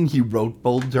Shelton, he wrote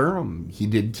Bull Durham. He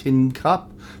did Tin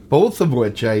Cup, both of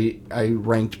which I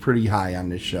ranked pretty high on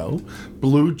the show.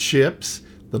 Blue Chips,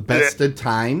 The Best of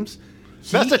Times.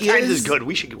 Best of Times is good.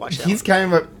 We should watch that. He's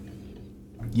kind of a...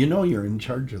 You know you're in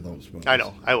charge of those movies. I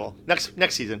know. I will. Next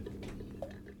season.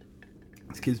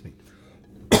 Excuse me.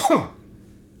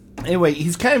 Anyway,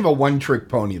 he's kind of a one-trick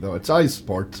pony, though. It's always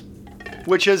sports.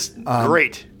 Which is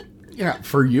great. Yeah,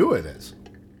 for you it is.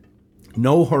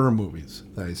 No horror movies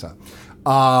that I saw.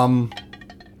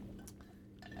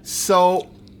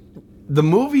 So the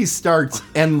movie starts,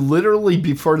 and literally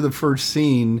before the first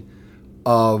scene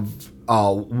of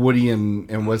Woody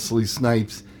and Wesley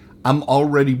Snipes, I'm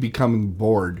already becoming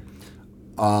bored.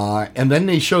 And then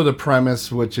they show the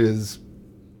premise, which is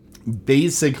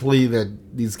basically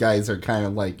that these guys are kind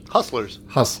of like...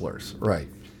 Hustlers, right.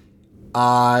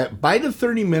 By the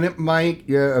 30-minute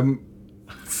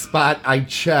spot I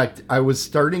checked, I was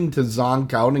starting to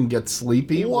zonk out and get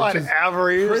sleepy. Whatever.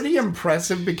 Which is pretty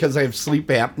impressive because I have sleep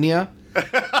apnea.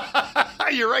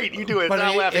 You're right. You do it. It's But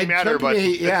not laughing matter, but...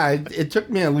 it took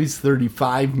me at least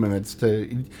 35 minutes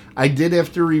to... I did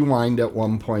have to rewind at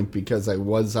one point because I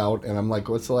was out, and I'm like,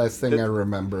 what's the last thing I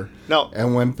remember? No.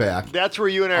 And went back. That's where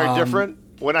you and I are different.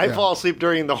 When I fall asleep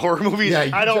during the horror movies,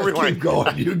 I don't rewind. Keep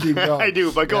going. You keep going. I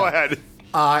do, but go ahead.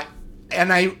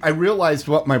 And I realized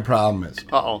what my problem is.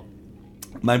 Uh-oh.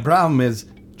 My problem is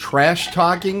trash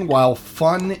talking while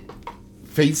fun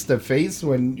face to face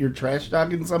when you're trash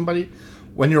talking somebody.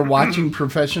 When you're watching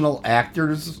professional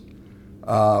actors,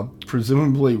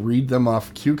 presumably read them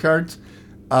off cue cards,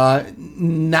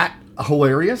 not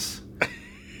hilarious.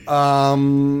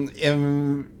 And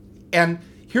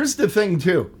here's the thing,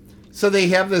 too. So they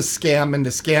have this scam, and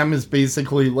the scam is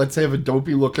basically, let's have a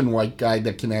dopey-looking white guy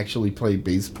that can actually play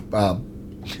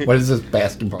what is this,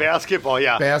 basketball? Basketball,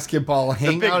 yeah. Basketball,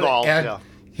 hang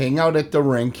out at the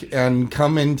rink and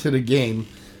come into the game.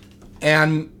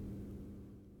 And,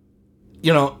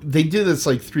 you know, they do this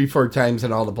like 3-4 times,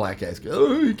 and all the black guys go,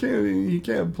 oh, you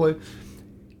can't play.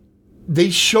 They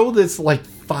show this like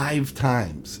 5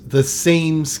 times, the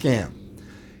same scam.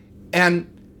 And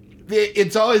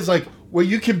it's always like, well,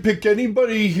 you can pick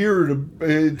anybody here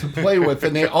to play with,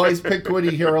 and they always pick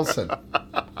Woody Harrelson.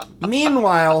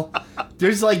 Meanwhile,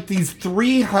 there's like these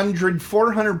 300,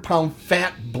 400-pound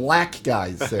fat black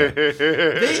guys there.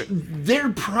 They're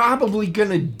probably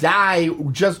going to die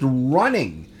just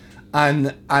running on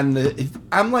the...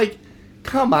 I'm like,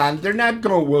 come on, they're not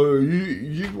going,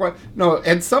 well, no,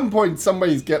 at some point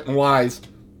somebody's getting wise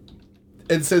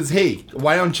and says, hey,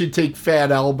 why don't you take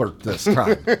Fat Albert this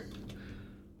time?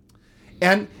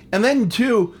 And then,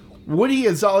 too, Woody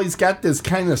has always got this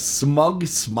kind of smug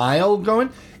smile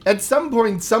going. At some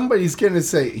point, somebody's going to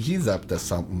say, he's up to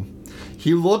something.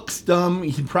 He looks dumb.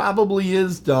 He probably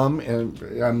is dumb. And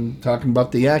I'm talking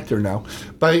about the actor now.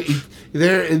 But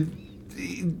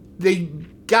they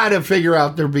got to figure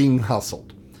out they're being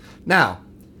hustled. Now,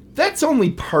 that's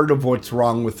only part of what's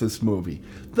wrong with this movie.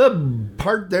 The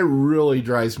part that really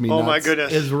drives me nuts my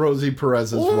goodness. is Rosie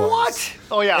Perez's voice. What?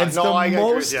 Oh, yeah. It's the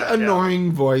most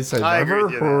annoying voice I've ever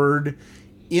heard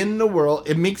in the world.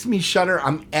 It makes me shudder.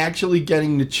 I'm actually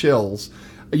getting the chills.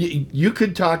 You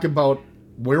could talk about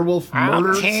werewolf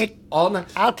murders all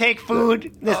night. I'll take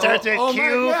food that starts with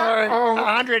Q for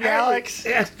 100,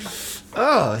 Alex.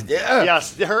 Oh, yeah.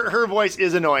 Yes, her voice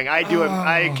is annoying. I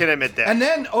can admit that. And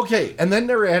then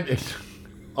they're at...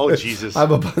 Oh, Jesus.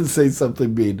 I'm about to say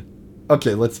something mean.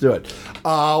 Okay, let's do it.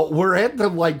 We're at the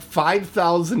like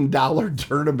 $5,000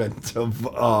 tournament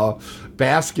of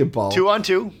basketball.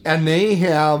 2-on-2. And they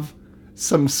have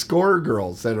some score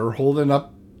girls that are holding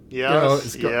up.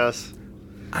 Yes, yes.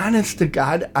 Honest to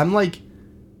God, I'm like,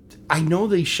 I know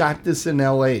they shot this in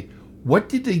L.A. What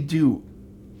did they do?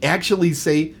 Actually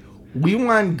say, we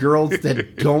want girls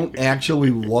that don't actually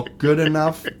look good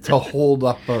enough to hold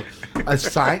up a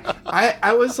sign.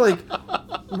 I was like,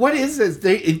 what is this?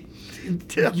 Even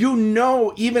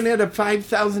at a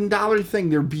 $5,000 thing,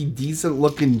 there'd be decent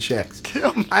looking chicks.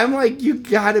 I'm like, you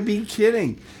gotta be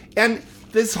kidding. And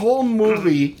this whole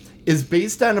movie is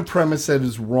based on a premise that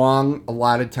is wrong a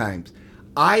lot of times.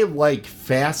 I like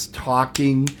fast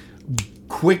talking,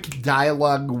 quick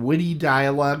dialogue, witty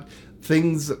dialogue,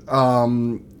 things,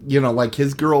 like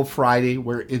His Girl Friday,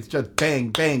 where it's just bang,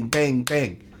 bang, bang,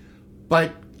 bang.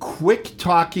 But quick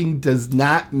talking does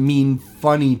not mean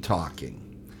funny talking.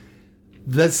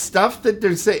 The stuff that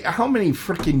they're saying, how many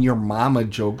freaking your mama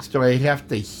jokes do I have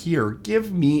to hear?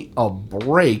 Give me a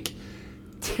break.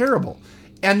 Terrible.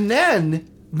 And then,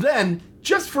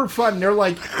 just for fun, they're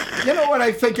like, you know what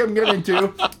I think I'm going to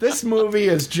do? This movie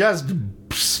is just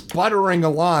sputtering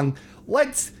along.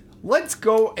 Let's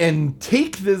go and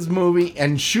take this movie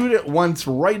and shoot it once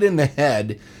right in the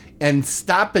head and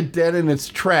stop it dead in its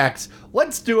tracks.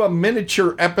 Let's do a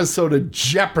miniature episode of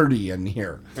Jeopardy in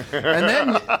here. And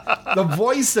then the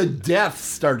voice of death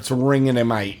starts ringing in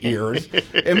my ears.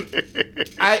 And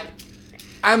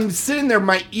I'm sitting there,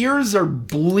 my ears are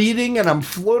bleeding, and I'm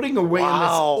floating away in this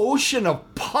ocean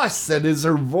of pus that is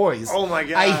her voice. Oh, my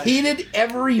God. I hated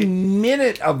every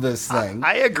minute of this thing.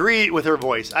 I agree with her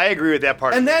voice. I agree with that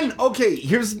part. And then, okay,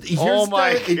 here's the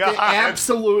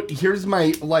absolute,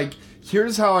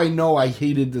 here's how I know I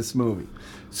hated this movie.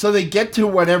 So they get to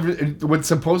what's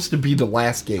supposed to be the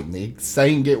last game. They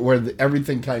saying it where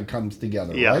everything kind of comes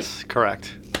together, yes, right?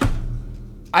 Correct.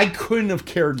 I couldn't have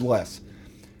cared less.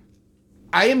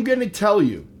 I am going to tell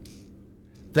you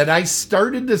that I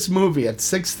started this movie at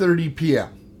 6:30 p.m.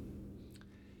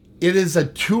 It is a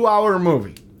 2-hour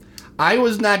movie. I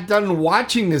was not done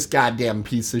watching this goddamn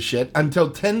piece of shit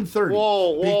until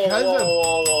 10:30 because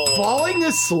of falling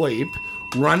asleep,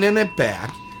 running it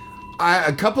back.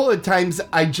 A couple of times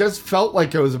I just felt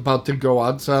like I was about to go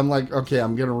out, so I'm like, okay,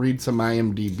 I'm going to read some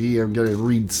IMDb. I'm going to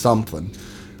read something.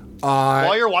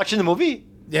 While you're watching the movie?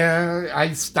 Yeah,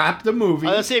 I stopped the movie.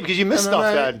 I was saying because you missed stuff,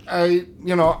 Dad.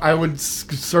 I would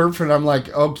surf and I'm like,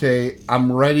 okay,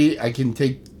 I'm ready. I can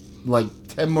take like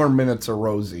 10 more minutes of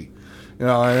Rosie. And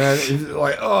it's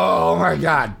like, oh my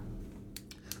God.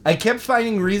 I kept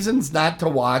finding reasons not to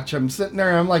watch. I'm sitting there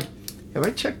and I'm like, have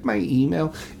I checked my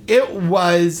email? It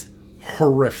was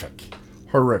horrific.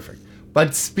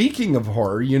 But speaking of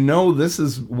horror, this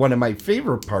is one of my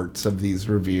favorite parts of these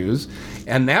reviews,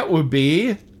 and that would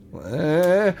be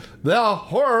the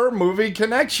horror movie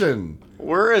connection.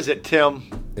 Where is it, Tim?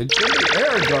 There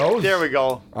it goes. There we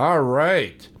go. All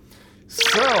right.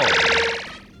 So,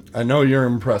 I know you're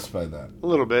impressed by that. A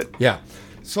little bit. Yeah.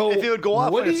 So if it would go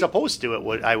off when it's supposed to,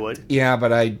 I would. Yeah,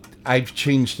 but I've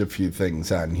changed a few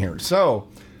things on here. So,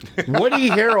 Woody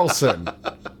Harrelson,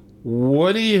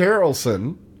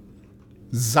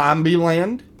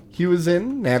 Zombieland, he was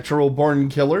in, Natural Born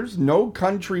Killers, No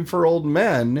Country for Old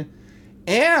Men,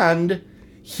 and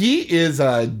he is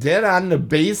a Dead on the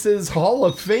Bases Hall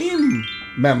of Fame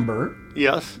member.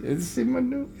 Yes. Is he my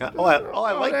new? Yeah. I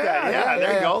like that. Yeah,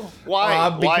 there you go. Why?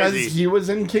 Because he was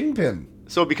in Kingpin.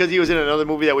 So because he was in another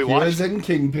movie that we watched? He was in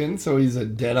Kingpin, so he's a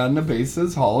Dead on the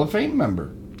Bases Hall of Fame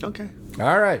member. Okay.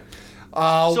 All right.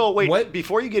 So wait,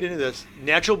 before you get into this,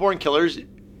 Natural Born Killers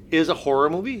is a horror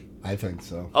movie? I think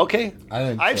so. Okay.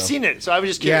 I've seen it, so I was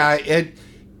just curious. Yeah,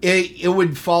 it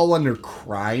would fall under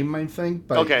crime, I think,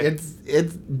 but okay.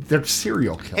 They're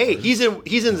serial killers. Hey, he's in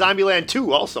Zombieland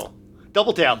 2 also.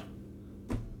 Double tap.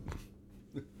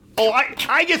 Oh,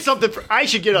 I get something. I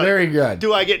should get a. Very good.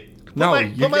 Do I get? Put no, my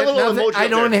little emoji. I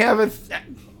don't have a.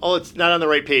 Oh, it's not on the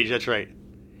right page. That's right.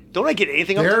 Don't I get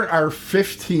anything? There are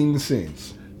 15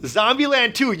 scenes.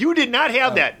 Zombieland 2. You did not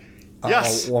have that.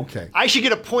 Yes. Okay. I should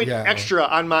get a point extra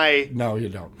on my. No, you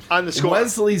don't. On the score.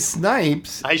 Wesley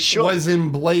Snipes was in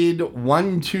Blade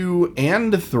 1, 2,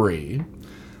 and 3.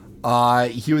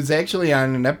 He was actually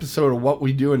on an episode of What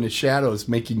We Do in the Shadows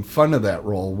making fun of that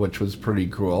role, which was pretty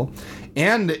cool.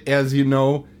 And, as you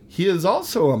know, he is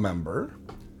also a member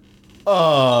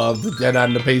of the Dead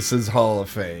on the Bases Hall of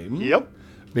Fame. Yep.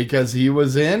 Because he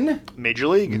was in... Major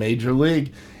League. Major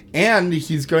League. And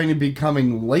he's going to be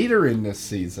coming later in this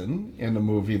season in a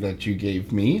movie that you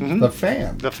gave me, The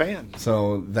Fan. The Fan.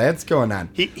 So that's going on.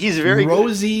 He's very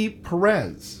Rosie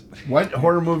Perez. What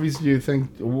horror movies do you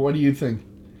think? What do you think?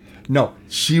 No,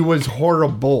 she was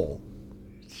horrible.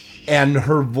 And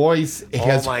her voice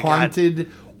has haunted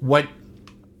what...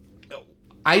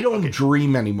 I don't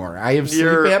dream anymore. I have sleep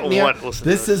apnea.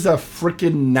 This is a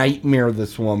freaking nightmare,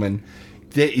 this woman.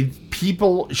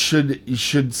 People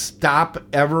should stop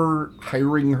ever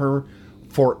hiring her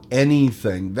for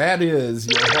anything. That is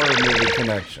your horror movie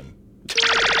connection.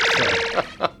 So,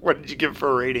 what did you give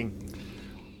for a rating?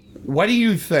 What do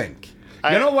you think?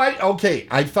 You know what? Okay,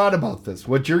 I thought about this.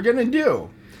 What you're going to do,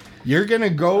 you're going to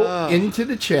go into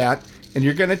the chat and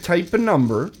you're going to type a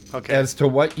number as to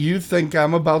what you think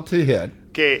I'm about to hit.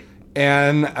 Okay.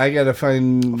 And I got to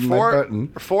find my button.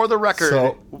 For the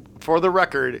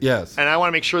record, yes. And I want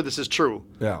to make sure this is true.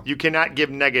 Yeah. You cannot give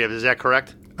negative. Is that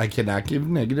correct? I cannot give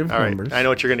negative numbers. I know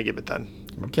what you're going to give it then.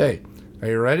 Okay. Are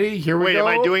you ready? Here we go.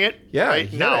 Wait, am I doing it? Yeah.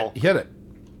 Right now. Hit it.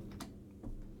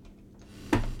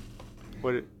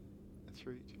 What?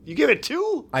 You give it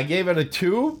 2? I gave it a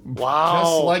 2. Wow.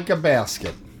 Just like a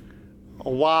basket.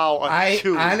 Wow. A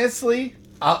 2. Honestly,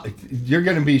 you're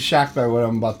going to be shocked by what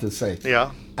I'm about to say.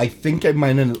 Yeah. I think I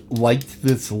might have liked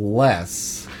this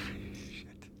less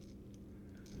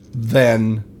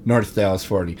than North Dallas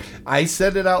 40. I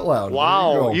said it out loud.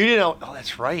 Wow. You didn't know. Oh,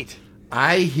 that's right.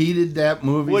 I hated that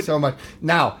movie so much.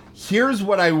 Now, here's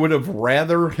what I would have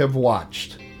rather have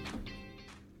watched.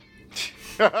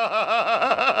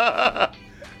 That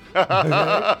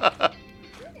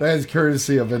is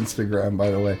courtesy of Instagram, by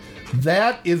the way.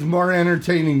 That is more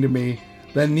entertaining to me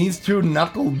than these two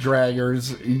knuckle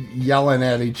draggers yelling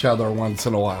at each other once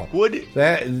in a while. If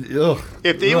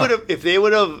they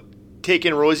would have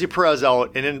taken Rosie Perez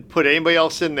out and then put anybody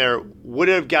else in there, would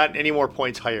it have gotten any more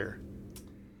points higher?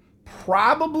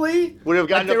 Probably. Would have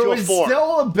gotten up to a 4. There would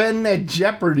still have been that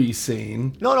Jeopardy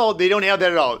scene. No, they don't have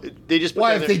that at all. They just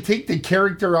put if they take the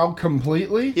character out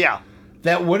completely? Yeah.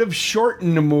 That would have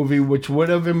shortened the movie, which would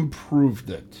have improved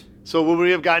it. So would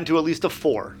we have gotten to at least a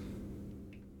 4?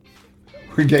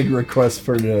 We're getting requests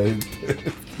for the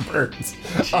birds.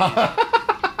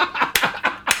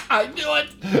 I knew it.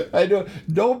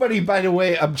 Nobody, by the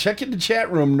way, I'm checking the chat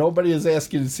room. Nobody is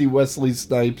asking to see Wesley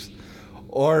Snipes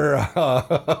or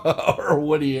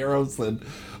Woody Harrelson.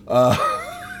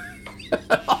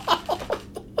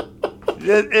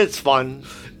 It's fun.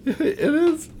 It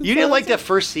is. You didn't like that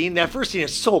first scene? That first scene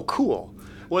is so cool.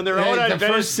 When they're out on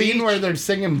Venice first scene Beach, where they're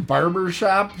singing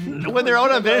Barbershop. When they're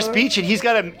out on Venice Beach and he's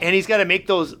got to make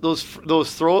those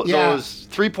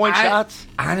 3-point shots.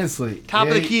 Honestly, top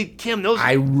of the key, Tim.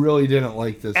 I really didn't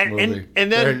like this movie.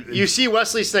 And then you see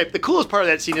Wesley Snipes. The coolest part of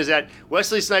that scene is that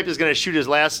Wesley Snipes is going to shoot his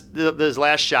last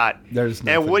shot.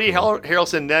 And Woody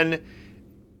Harrelson then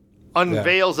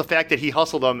unveils the fact that he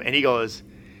hustled him, and he goes,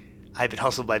 "I've been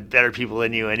hustled by better people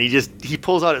than you." And he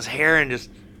pulls out his hair and just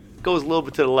goes a little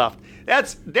bit to the left.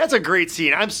 That's a great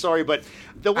scene. I'm sorry, but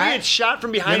the way it's shot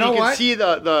from behind, you can see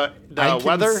the weather. I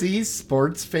can see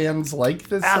sports fans like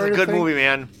this. That's a good movie,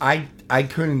 man. I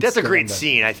couldn't. That's a great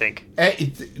scene, I think.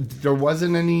 There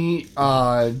wasn't any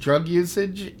drug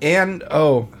usage, and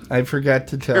I forgot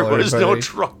to tell there was everybody. no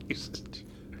drug usage.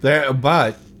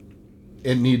 But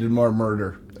it needed more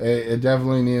murder. It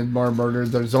definitely needed more murder.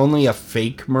 There's only a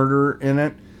fake murder in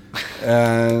it.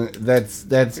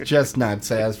 That's just not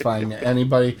satisfying to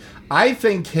anybody. I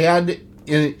think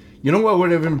you know what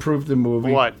would have improved the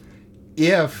movie? What?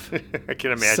 If I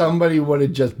can imagine somebody would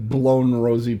have just blown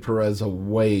Rosie Perez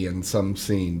away in some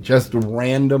scene, just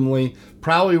randomly,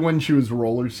 probably when she was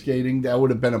roller skating, that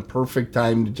would have been a perfect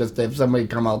time to just have somebody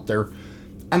come out there.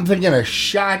 I'm thinking a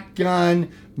shotgun,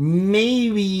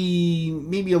 maybe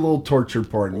a little torture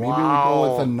porn. Maybe we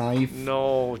go with a knife.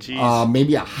 No, jeez.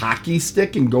 Maybe a hockey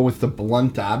stick and go with the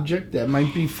blunt object. That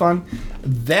might be fun.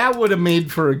 That would have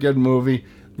made for a good movie.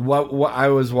 What I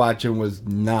was watching was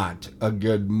not a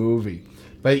good movie.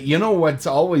 But you know what's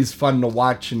always fun to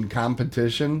watch in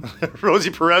competition? Rosie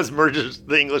Perez merges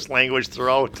the English language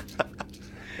throughout.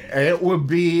 It would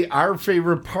be our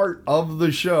favorite part of the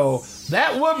show.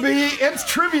 That would be, it's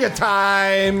trivia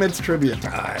time. It's trivia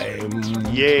time.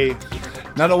 Yay.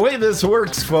 Now, the way this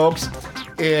works, folks,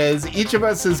 is each of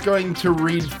us is going to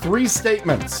read 3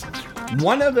 statements.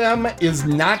 One of them is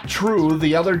not true.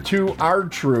 The other 2 are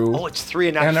true. Oh, it's 3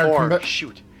 and not 4.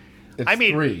 Shoot. It's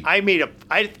 3.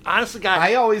 I honestly got...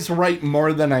 I always write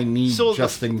more than I need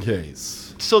just in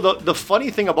case. So the funny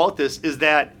thing about this is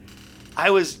that I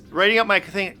was writing up my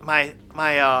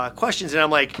questions, and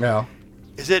I'm like, yeah.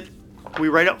 Is it we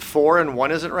write up 4 and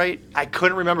 1 isn't right. I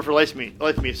couldn't remember for life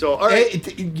of me. So all right,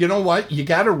 Hey, you know what? You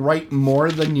got to write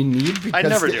more than you need because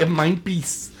never do. it might be.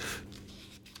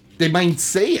 They might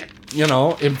say it. You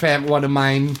know. In fact, one of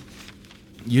mine,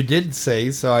 you did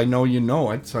say, so I know you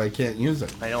know it, so I can't use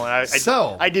it. I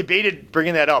know. I debated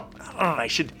bringing that up. I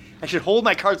should hold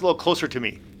my cards a little closer to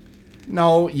me.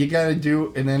 No, you got to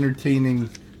do an entertaining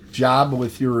job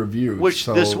with your reviews. Which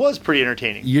so this was pretty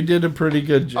entertaining. You did a pretty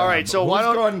good job. All right, so Who's why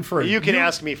don't going first? you can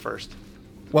ask me first?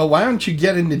 Well, why don't you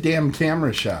get in the damn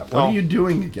camera shot? What Oh. are you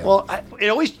doing again? Well, it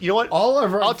always, you know what? All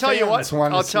of our I'll tell you what. fans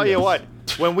wanna I'll see tell you this. what.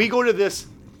 When we go to this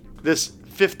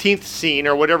 15th scene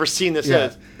or whatever scene this Yeah,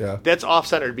 is, yeah. that's off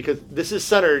centered because this is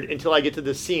centered until I get to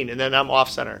this scene and then I'm off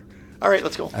center. All right,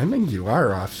 let's go. I think you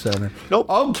are off center. Nope.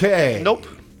 Okay. Nope.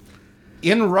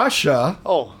 In Russia,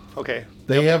 Oh, okay.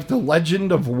 they have the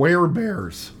legend of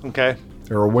werebears. Okay.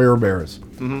 Or werebears.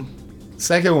 Mm-hmm.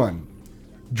 Second one.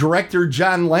 Director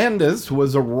John Landis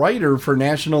was a writer for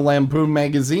National Lampoon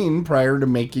magazine prior to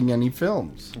making any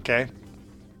films. Okay.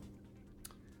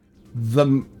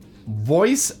 The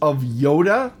voice of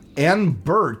Yoda and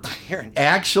Bert Hearing-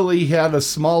 actually had a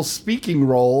small speaking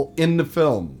role in the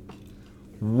film.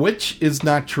 Which is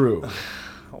not true.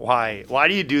 Why? Why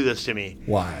do you do this to me?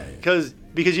 Why? Because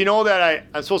you know that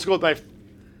I'm supposed to go with my.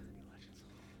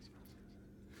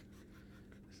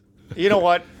 You know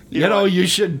what? You know, you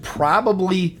should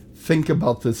probably think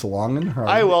about this long and hard.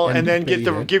 I will, and then debate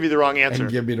it give you the wrong answer.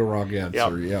 and give you the wrong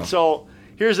answer. Yeah. So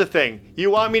here's the thing: you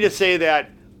want me to say that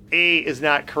A is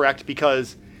not correct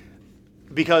because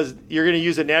you're going to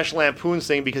use the National Lampoon's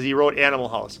thing because he wrote Animal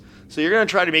House. So you're going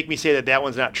to try to make me say that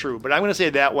one's not true, but I'm going to say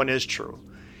that one is true.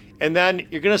 And then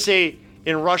you're going to say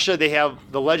in Russia they have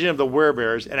the legend of the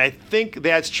werebears, and I think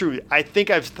that's true. I think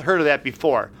I've heard of that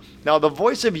before. Now the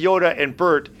voice of Yoda and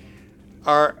Bert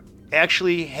are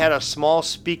actually had a small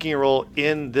speaking role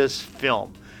in this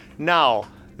film. Now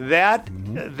that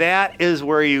is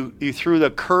where you threw the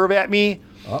curve at me.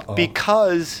 Uh-oh.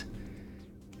 Because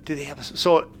do they have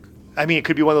I mean, it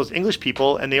could be one of those English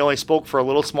people, and they only spoke for a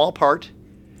little small part.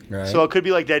 Right. So it could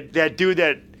be like that dude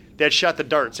that shot the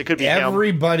darts. It could be him.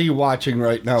 Everybody watching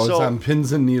right now is So- on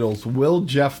pins and needles. Will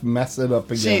Jeff mess it up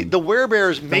again? See, the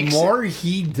werebears the makes more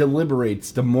he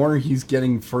deliberates, the more he's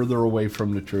getting further away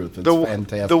from the truth. It's the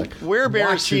fantastic. werebears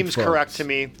Watch it, seems folks. correct to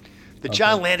me. The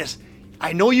John Landis,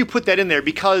 I know you put that in there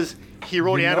because he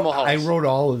wrote You know, Animal House. I wrote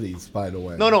all of these, by the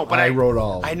way. No, but I wrote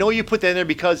all. I know you put that in there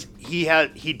because he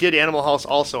did Animal House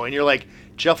also, and you're like,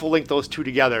 Jeff will link those two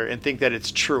together and think that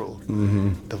it's true.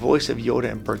 Mm-hmm. The voice of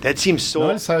Yoda and Bert. That seems so.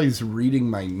 Notice how he's reading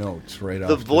my notes right off.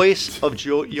 The voice of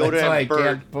Yoda That's why I and Bert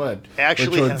can't put actually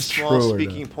which has a one's small true or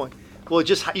speaking not. point. Well,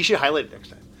 you should highlight it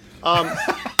next time.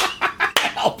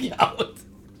 Help you out.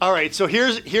 All right, so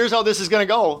here's how this is going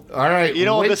to go. All right, You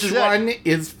know, which this is one it.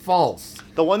 is false?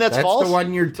 The one that's That's false. the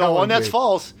one you're The telling one that's me.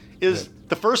 false is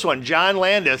the first one. John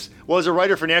Landis was a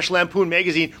writer for National Lampoon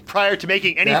magazine prior to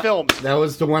making any films. That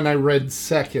was the one I read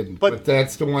second, but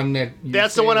that's the one that.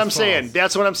 That's the one I'm saying.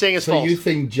 That's what I'm saying is So false. you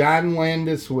think John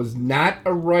Landis was not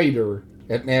a writer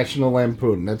at National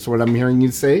Lampoon? That's what I'm hearing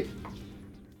you say?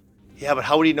 Yeah, but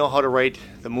how would he know how to write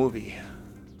the movie?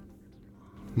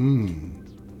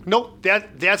 Nope,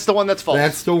 that's the one that's false.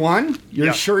 That's the one? You're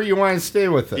Yeah. sure you want to stay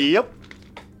with it? Yep.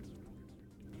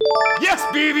 Yes,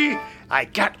 baby! I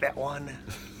got that one.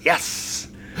 Yes.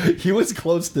 He was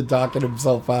close to talking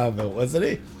himself out of it, wasn't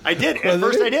he? I did. At Wasn't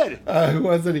first he? I did.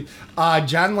 Wasn't he?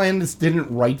 John Landis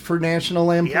didn't write for National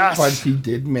Lampoon, Yes. but he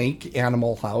did make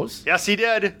Animal House. Yes, he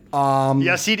did.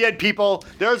 Yes, he did, people.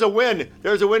 There's a win.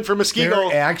 There's a win for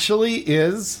Muskego. There actually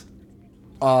is.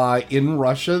 In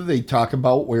Russia, they talk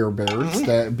about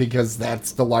werebears because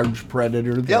that's the large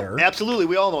predator Yep, there. absolutely.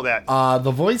 We all know that.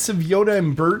 The voice of Yoda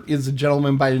and Bert is a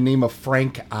gentleman by the name of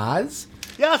Frank Oz.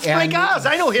 Yes, Frank And Oz.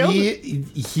 I know him.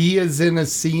 He is in a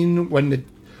scene when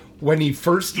he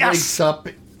first Yes. wakes up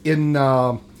in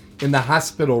the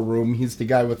hospital room. He's the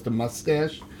guy with the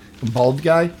mustache, the bald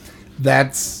guy.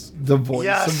 That's the voice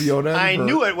Yes, of Yoda and I Bert.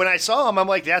 knew it when I saw him. I'm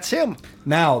like, that's him.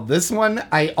 Now, this one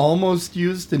I almost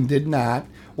used and did not.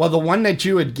 Well, the one that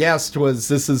you had guessed was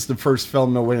this is the first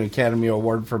film to win an Academy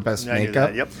Award for Best I knew Makeup.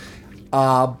 that. Yep.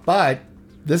 But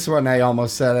this one I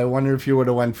almost said, I wonder if you would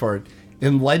have went for it.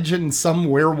 In legend, some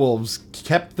werewolves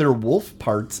kept their wolf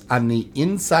parts on the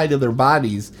inside of their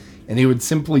bodies, and he would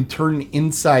simply turn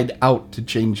inside out to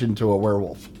change into a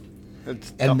werewolf.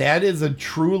 And that is a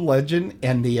true legend,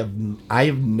 and I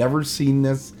have never seen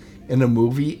this in a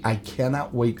movie. I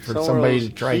cannot wait for somebody to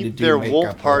try to keep do their makeup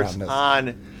wolf parts around this.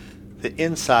 on the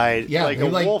inside, Yeah, like they a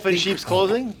wolf in they- sheep's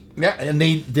clothing. Yeah, and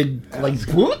they did like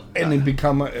whoop, and they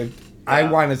become a. I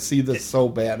want to see this so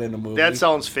bad in a movie. That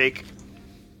sounds fake.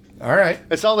 All right.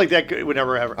 It sounds like that would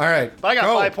never ever. All right. But I got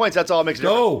Go. 5 points. That's all it makes a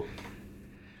difference. Go.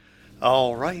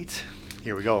 All right.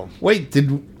 Here we go. Wait,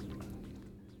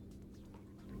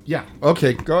 Yeah,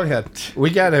 okay, go ahead. We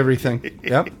got everything.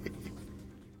 Yep.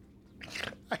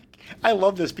 I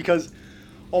love this because,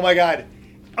 oh my God.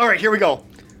 All right, here we go.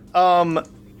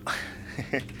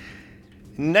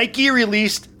 Nike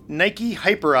released Nike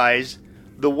Hyperize.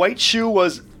 The white shoe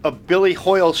was a Billy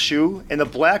Hoyle shoe, and the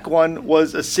black one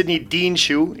was a Sidney Dean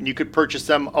shoe, and you could purchase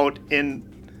them out in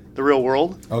the real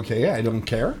world. Okay, I don't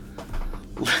care.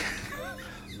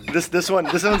 This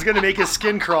one's gonna make his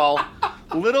skin crawl.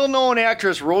 Little known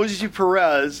actress Rosie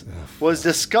Perez was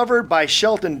discovered by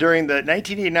Shelton during the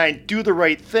 1989 Do the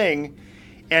Right Thing,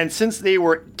 and since they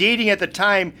were dating at the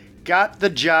time,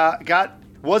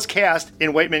 was cast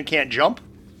in White Men Can't Jump.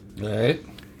 All right.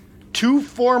 2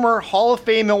 former Hall of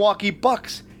Fame Milwaukee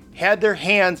Bucks had their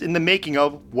hands in the making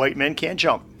of White Men Can't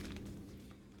Jump.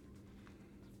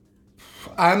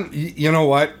 You know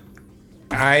what?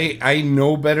 I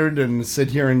know better than to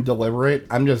sit here and deliberate.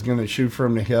 I'm just going to shoot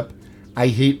from the hip. I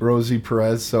hate Rosie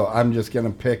Perez, so I'm just going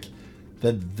to pick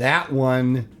that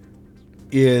one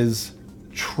is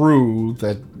true,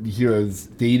 that he was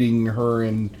dating her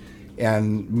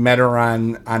and met her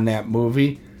on that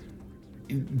movie.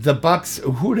 The Bucks,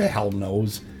 who the hell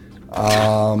knows?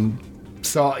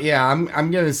 So yeah,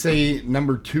 I'm going to say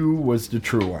number 2 was the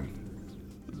true one.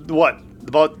 What?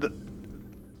 About the...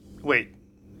 Wait.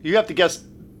 You have to guess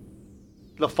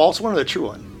the false one or the true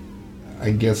one? I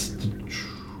guess the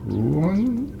true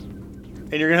one?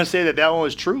 And you're going to say that one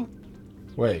was true?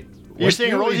 Wait. You're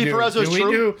saying Rosie Perez was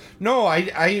true? No,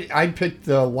 I picked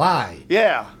the lie.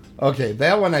 Yeah. Okay,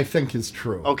 that one I think is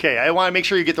true. Okay, I want to make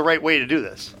sure you get the right way to do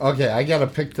this. Okay, I got to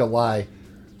pick the lie.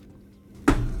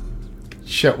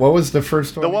 Shit, what was the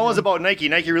first one? The one was about Nike.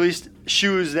 Nike released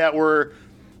shoes that were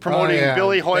promoting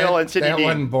Billy Hoyle and Sidney Dean. That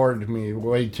one bored me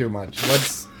way too much.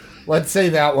 Let's say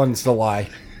that one's the lie.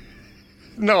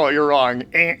 No, you're wrong.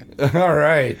 All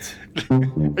right. You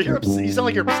sound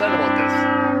like you're upset about this.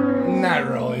 Not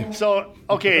really. So,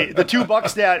 okay, the 2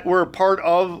 Bucks that were part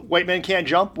of White Men Can't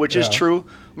Jump, which is true.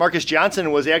 Marcus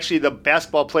Johnson was actually the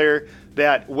basketball player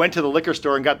that went to the liquor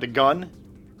store and got the gun.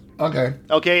 Okay.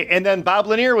 Okay, and then Bob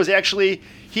Lanier was actually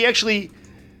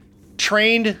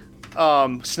trained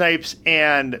Snipes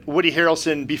and Woody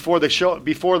Harrelson before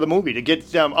the movie to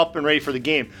get them up and ready for the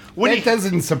game. It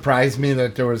doesn't surprise me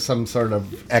that there was some sort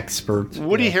of expert.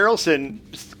 Woody Harrelson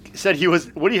said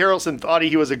Woody Harrelson thought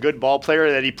he was a good ball player,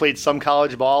 that he played some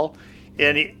college ball,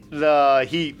 and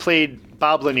he played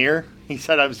Bob Lanier. He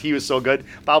said he was so good.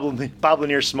 Bob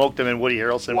Lanier smoked him, and Woody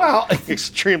Harrelson was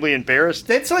extremely embarrassed.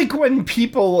 That's like when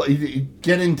people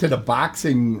get into the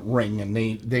boxing ring and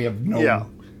they have no... Yeah.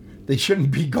 They shouldn't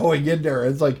be going in there.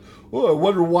 It's like, oh, I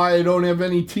wonder why I don't have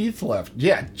any teeth left.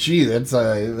 Yeah, gee, that's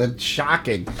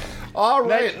shocking. All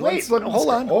right, hold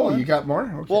on. Oh, you got more?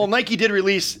 Okay. Well, Nike did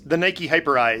release the Nike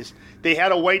Hyperize. They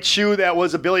had a white shoe that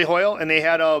was a Billy Hoyle, and they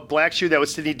had a black shoe that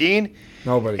was Sidney Dean.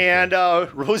 Nobody. And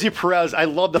Rosie Perez, I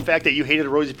love the fact that you hated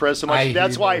Rosie Perez so much.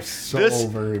 That's why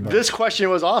this question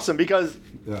was awesome, because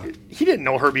he didn't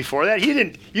know her before that.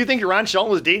 You think Ron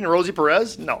Shelton was dating Rosie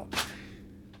Perez? No.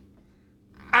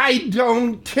 I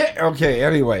don't care. Okay,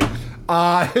 anyway.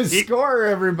 Score,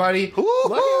 everybody.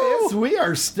 Look at this. We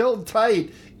are still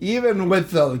tight, even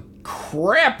with the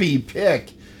crappy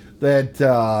pick that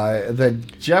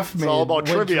Jeff made, all about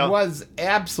which trivia. Was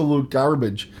absolute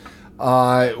garbage.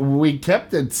 We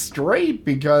kept it straight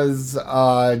because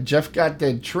Jeff got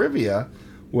that trivia,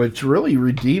 which really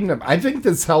redeemed him. I think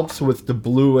this helps with the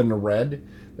blue and the red,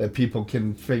 that people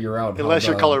can figure out. Unless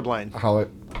you're colorblind.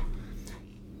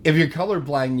 If you're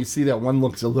colorblind, you see that one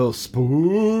looks a little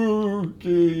spooky.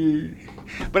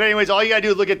 But anyways, all you gotta do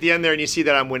is look at the end there, and you see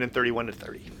that I'm winning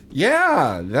 31-30.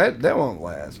 Yeah, that won't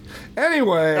last.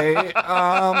 Anyway,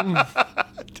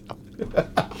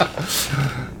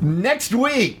 next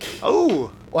week.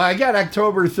 Oh. Well, I got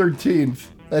October 13th.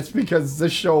 That's because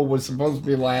this show was supposed to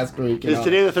be last week. Is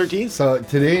today the 13th? So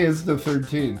today is the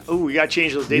 13th. Oh, we gotta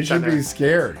change those dates. You should be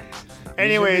scared.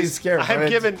 Anyways, I'm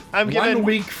giving 1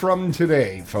 week from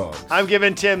today, folks. I'm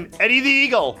giving Tim Eddie the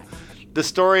Eagle, the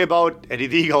story about Eddie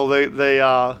the Eagle,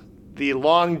 the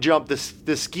long jump,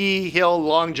 the ski hill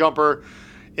long jumper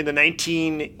in the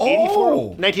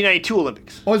 1992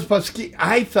 Olympics. Oh, it's about ski.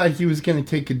 I thought he was going to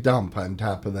take a dump on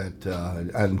top of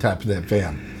that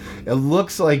van. It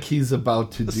looks like he's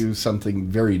about to do something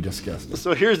very disgusting.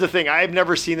 So here's the thing. I've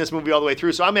never seen this movie all the way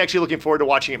through, so I'm actually looking forward to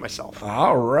watching it myself.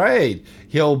 All right.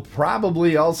 He'll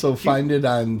probably also find it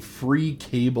on free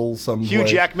cable somewhere. Hugh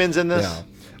Jackman's in this. Yeah.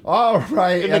 All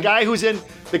right. And the guy who's in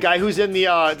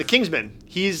the Kingsman,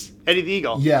 he's Eddie the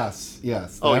Eagle. Yes.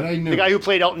 Oh, That I knew. the guy who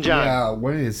played Elton John. Yeah,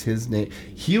 what is his name?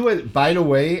 He was, by the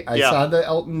way, I saw the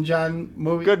Elton John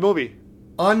movie. Good movie.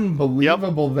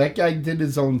 Unbelievable. Yep. That guy did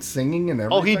his own singing and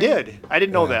everything. Oh, he did. I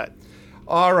didn't know that.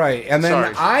 All right. And then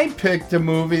Sorry. I picked a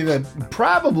movie that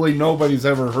probably nobody's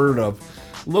ever heard of.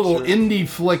 A little indie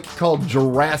flick called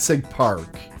Jurassic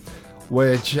Park,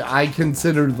 which I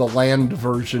consider the land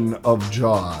version of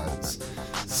Jaws.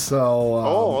 So,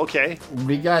 okay.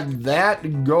 We got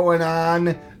that going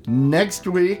on next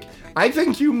week. I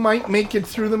think you might make it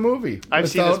through the movie. I've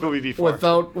seen this movie before.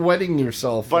 Without wetting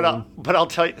yourself. But I'll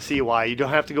tell you, see why. You don't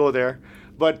have to go there.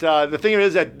 But the thing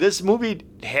is that this movie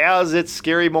has its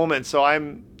scary moments, so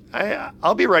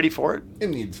I'll be ready for it. It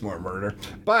needs more murder.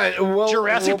 But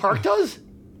Jurassic Park does?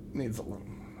 Needs a little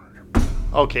murder.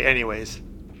 Okay, anyways.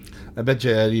 I bet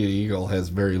you Eddie the Eagle has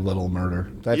very little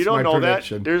murder. That's you don't my know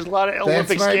prediction. that. There's a lot of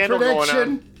Olympic scandal going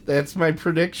on. That's my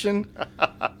prediction.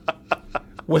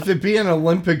 With it being an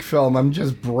Olympic film, I'm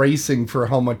just bracing for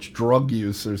how much drug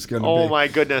use there's going to be. Oh, my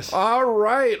goodness. All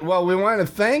right. Well, we want to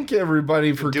thank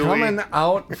everybody for coming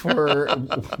out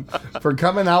for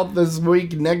coming out this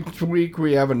week. Next week,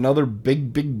 we have another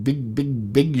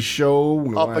big show.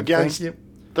 We Up against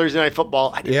Thursday Night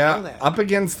Football. I didn't know that. Up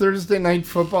against Thursday Night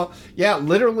Football. Yeah,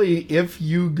 literally, if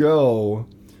you go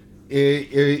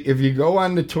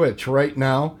on to Twitch right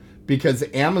now, because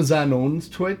Amazon owns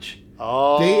Twitch,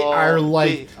 they are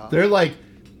like, they're like,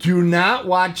 do not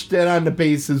watch Dead on the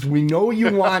Bases. We know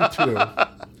you want to.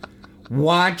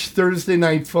 Watch Thursday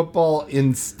Night Football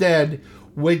instead,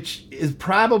 which is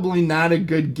probably not a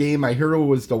good game. I hear it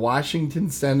was the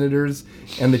Washington Senators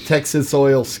and the Texas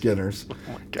Oil Skinners. Oh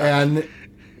my God. And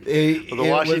the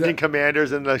Washington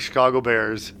Commanders and the Chicago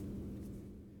Bears.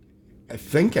 I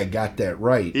think I got that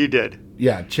right. You did.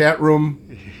 Yeah, chat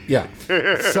room. Yeah.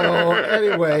 So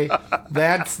anyway,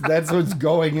 that's what's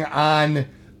going on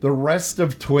the rest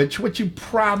of Twitch, which you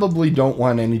probably don't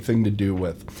want anything to do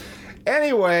with.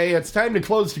 Anyway, it's time to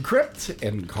close the crypt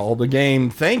and call the game.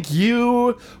 Thank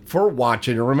you for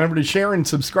watching. And remember to share and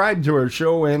subscribe to our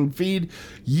show and feed.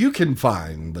 You can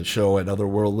find the show at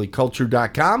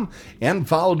otherworldlyculture.com and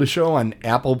follow the show on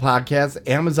Apple Podcasts,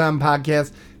 Amazon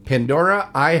Podcasts,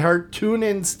 Pandora, iHeart,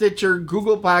 TuneIn, Stitcher,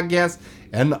 Google Podcasts,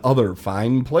 and other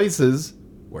fine places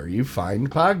where you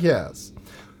find podcasts.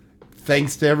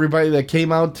 Thanks to everybody that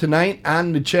came out tonight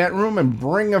on the chat room, and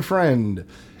bring a friend.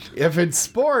 If it's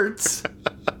sports...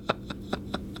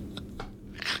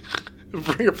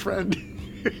 Bring a friend.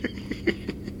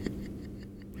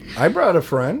 I brought a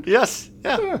friend. Yes.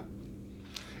 Yeah.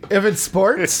 If it's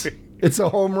sports, it's a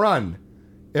home run.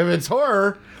 If it's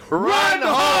horror, run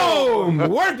home!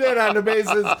 We're Dead on the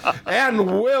Bases,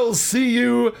 and we'll see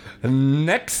you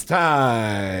next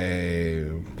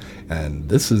time. And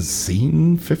this is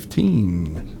scene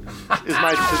 15. Is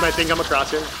my thing come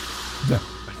across here?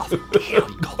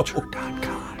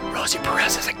 Culture.com. Rosie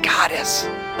Perez is a goddess.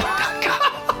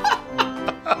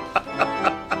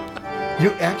 You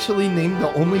actually named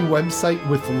the only website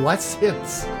with less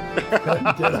hits than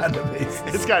Dead on the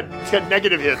Bases. It's got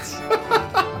negative hits.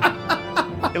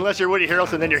 Unless you're Woody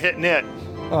Harrelson, then you're hitting it.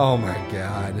 Oh my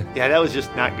God. Yeah, that was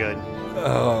just not good.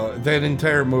 That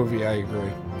entire movie, I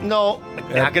agree. No,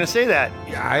 I'm not going to say that.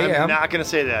 Yeah, I'm not going to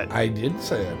say that. I did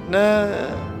say it.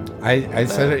 Nah. I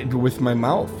said it with my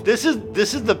mouth. This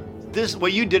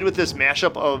what you did with this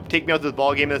mashup of Take Me Out to the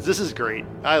Ball Game. This is great.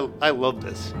 I love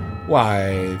this.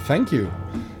 Why, thank you.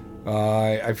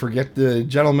 I forget the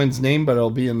gentleman's name, but it'll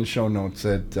be in the show notes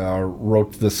that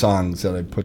wrote the songs that I put